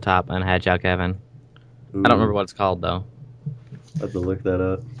for Hilltop and Hedgehog Heaven. I don't remember what it's called though. I have to look that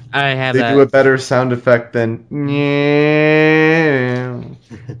up. I have They that. do a better sound effect than.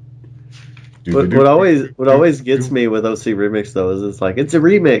 What always gets me with OC remix though is it's like it's a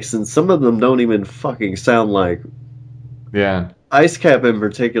remix, and some of them don't even fucking sound like. Yeah. Ice Cap in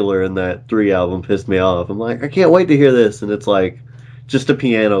particular in that 3 album pissed me off. I'm like, I can't wait to hear this, and it's like just a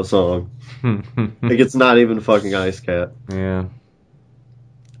piano song. Like it's not even fucking Ice Cap. Yeah.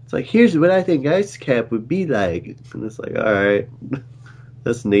 It's like, here's what I think Ice Cap would be like, and it's like, all right,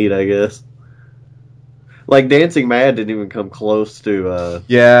 that's neat, I guess. Like Dancing Mad didn't even come close to.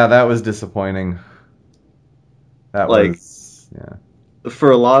 Yeah, that was disappointing. That Like- was. Yeah.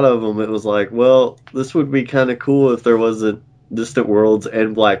 For a lot of them, it was like, well, this would be kind of cool if there wasn't Distant Worlds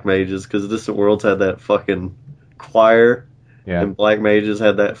and Black Mages, because Distant Worlds had that fucking choir, Yeah. and Black Mages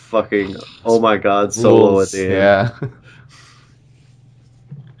had that fucking oh my god solo at the end.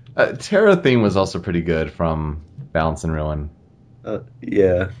 Yeah. Terra theme was also pretty good from Balance and Ruin.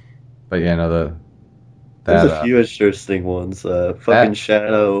 Yeah. But yeah, no, There's a few interesting ones. Fucking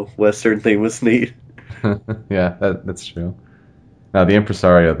Shadow Western theme was neat. yeah, that's true. Now the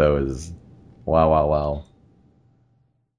Impresario though is wow.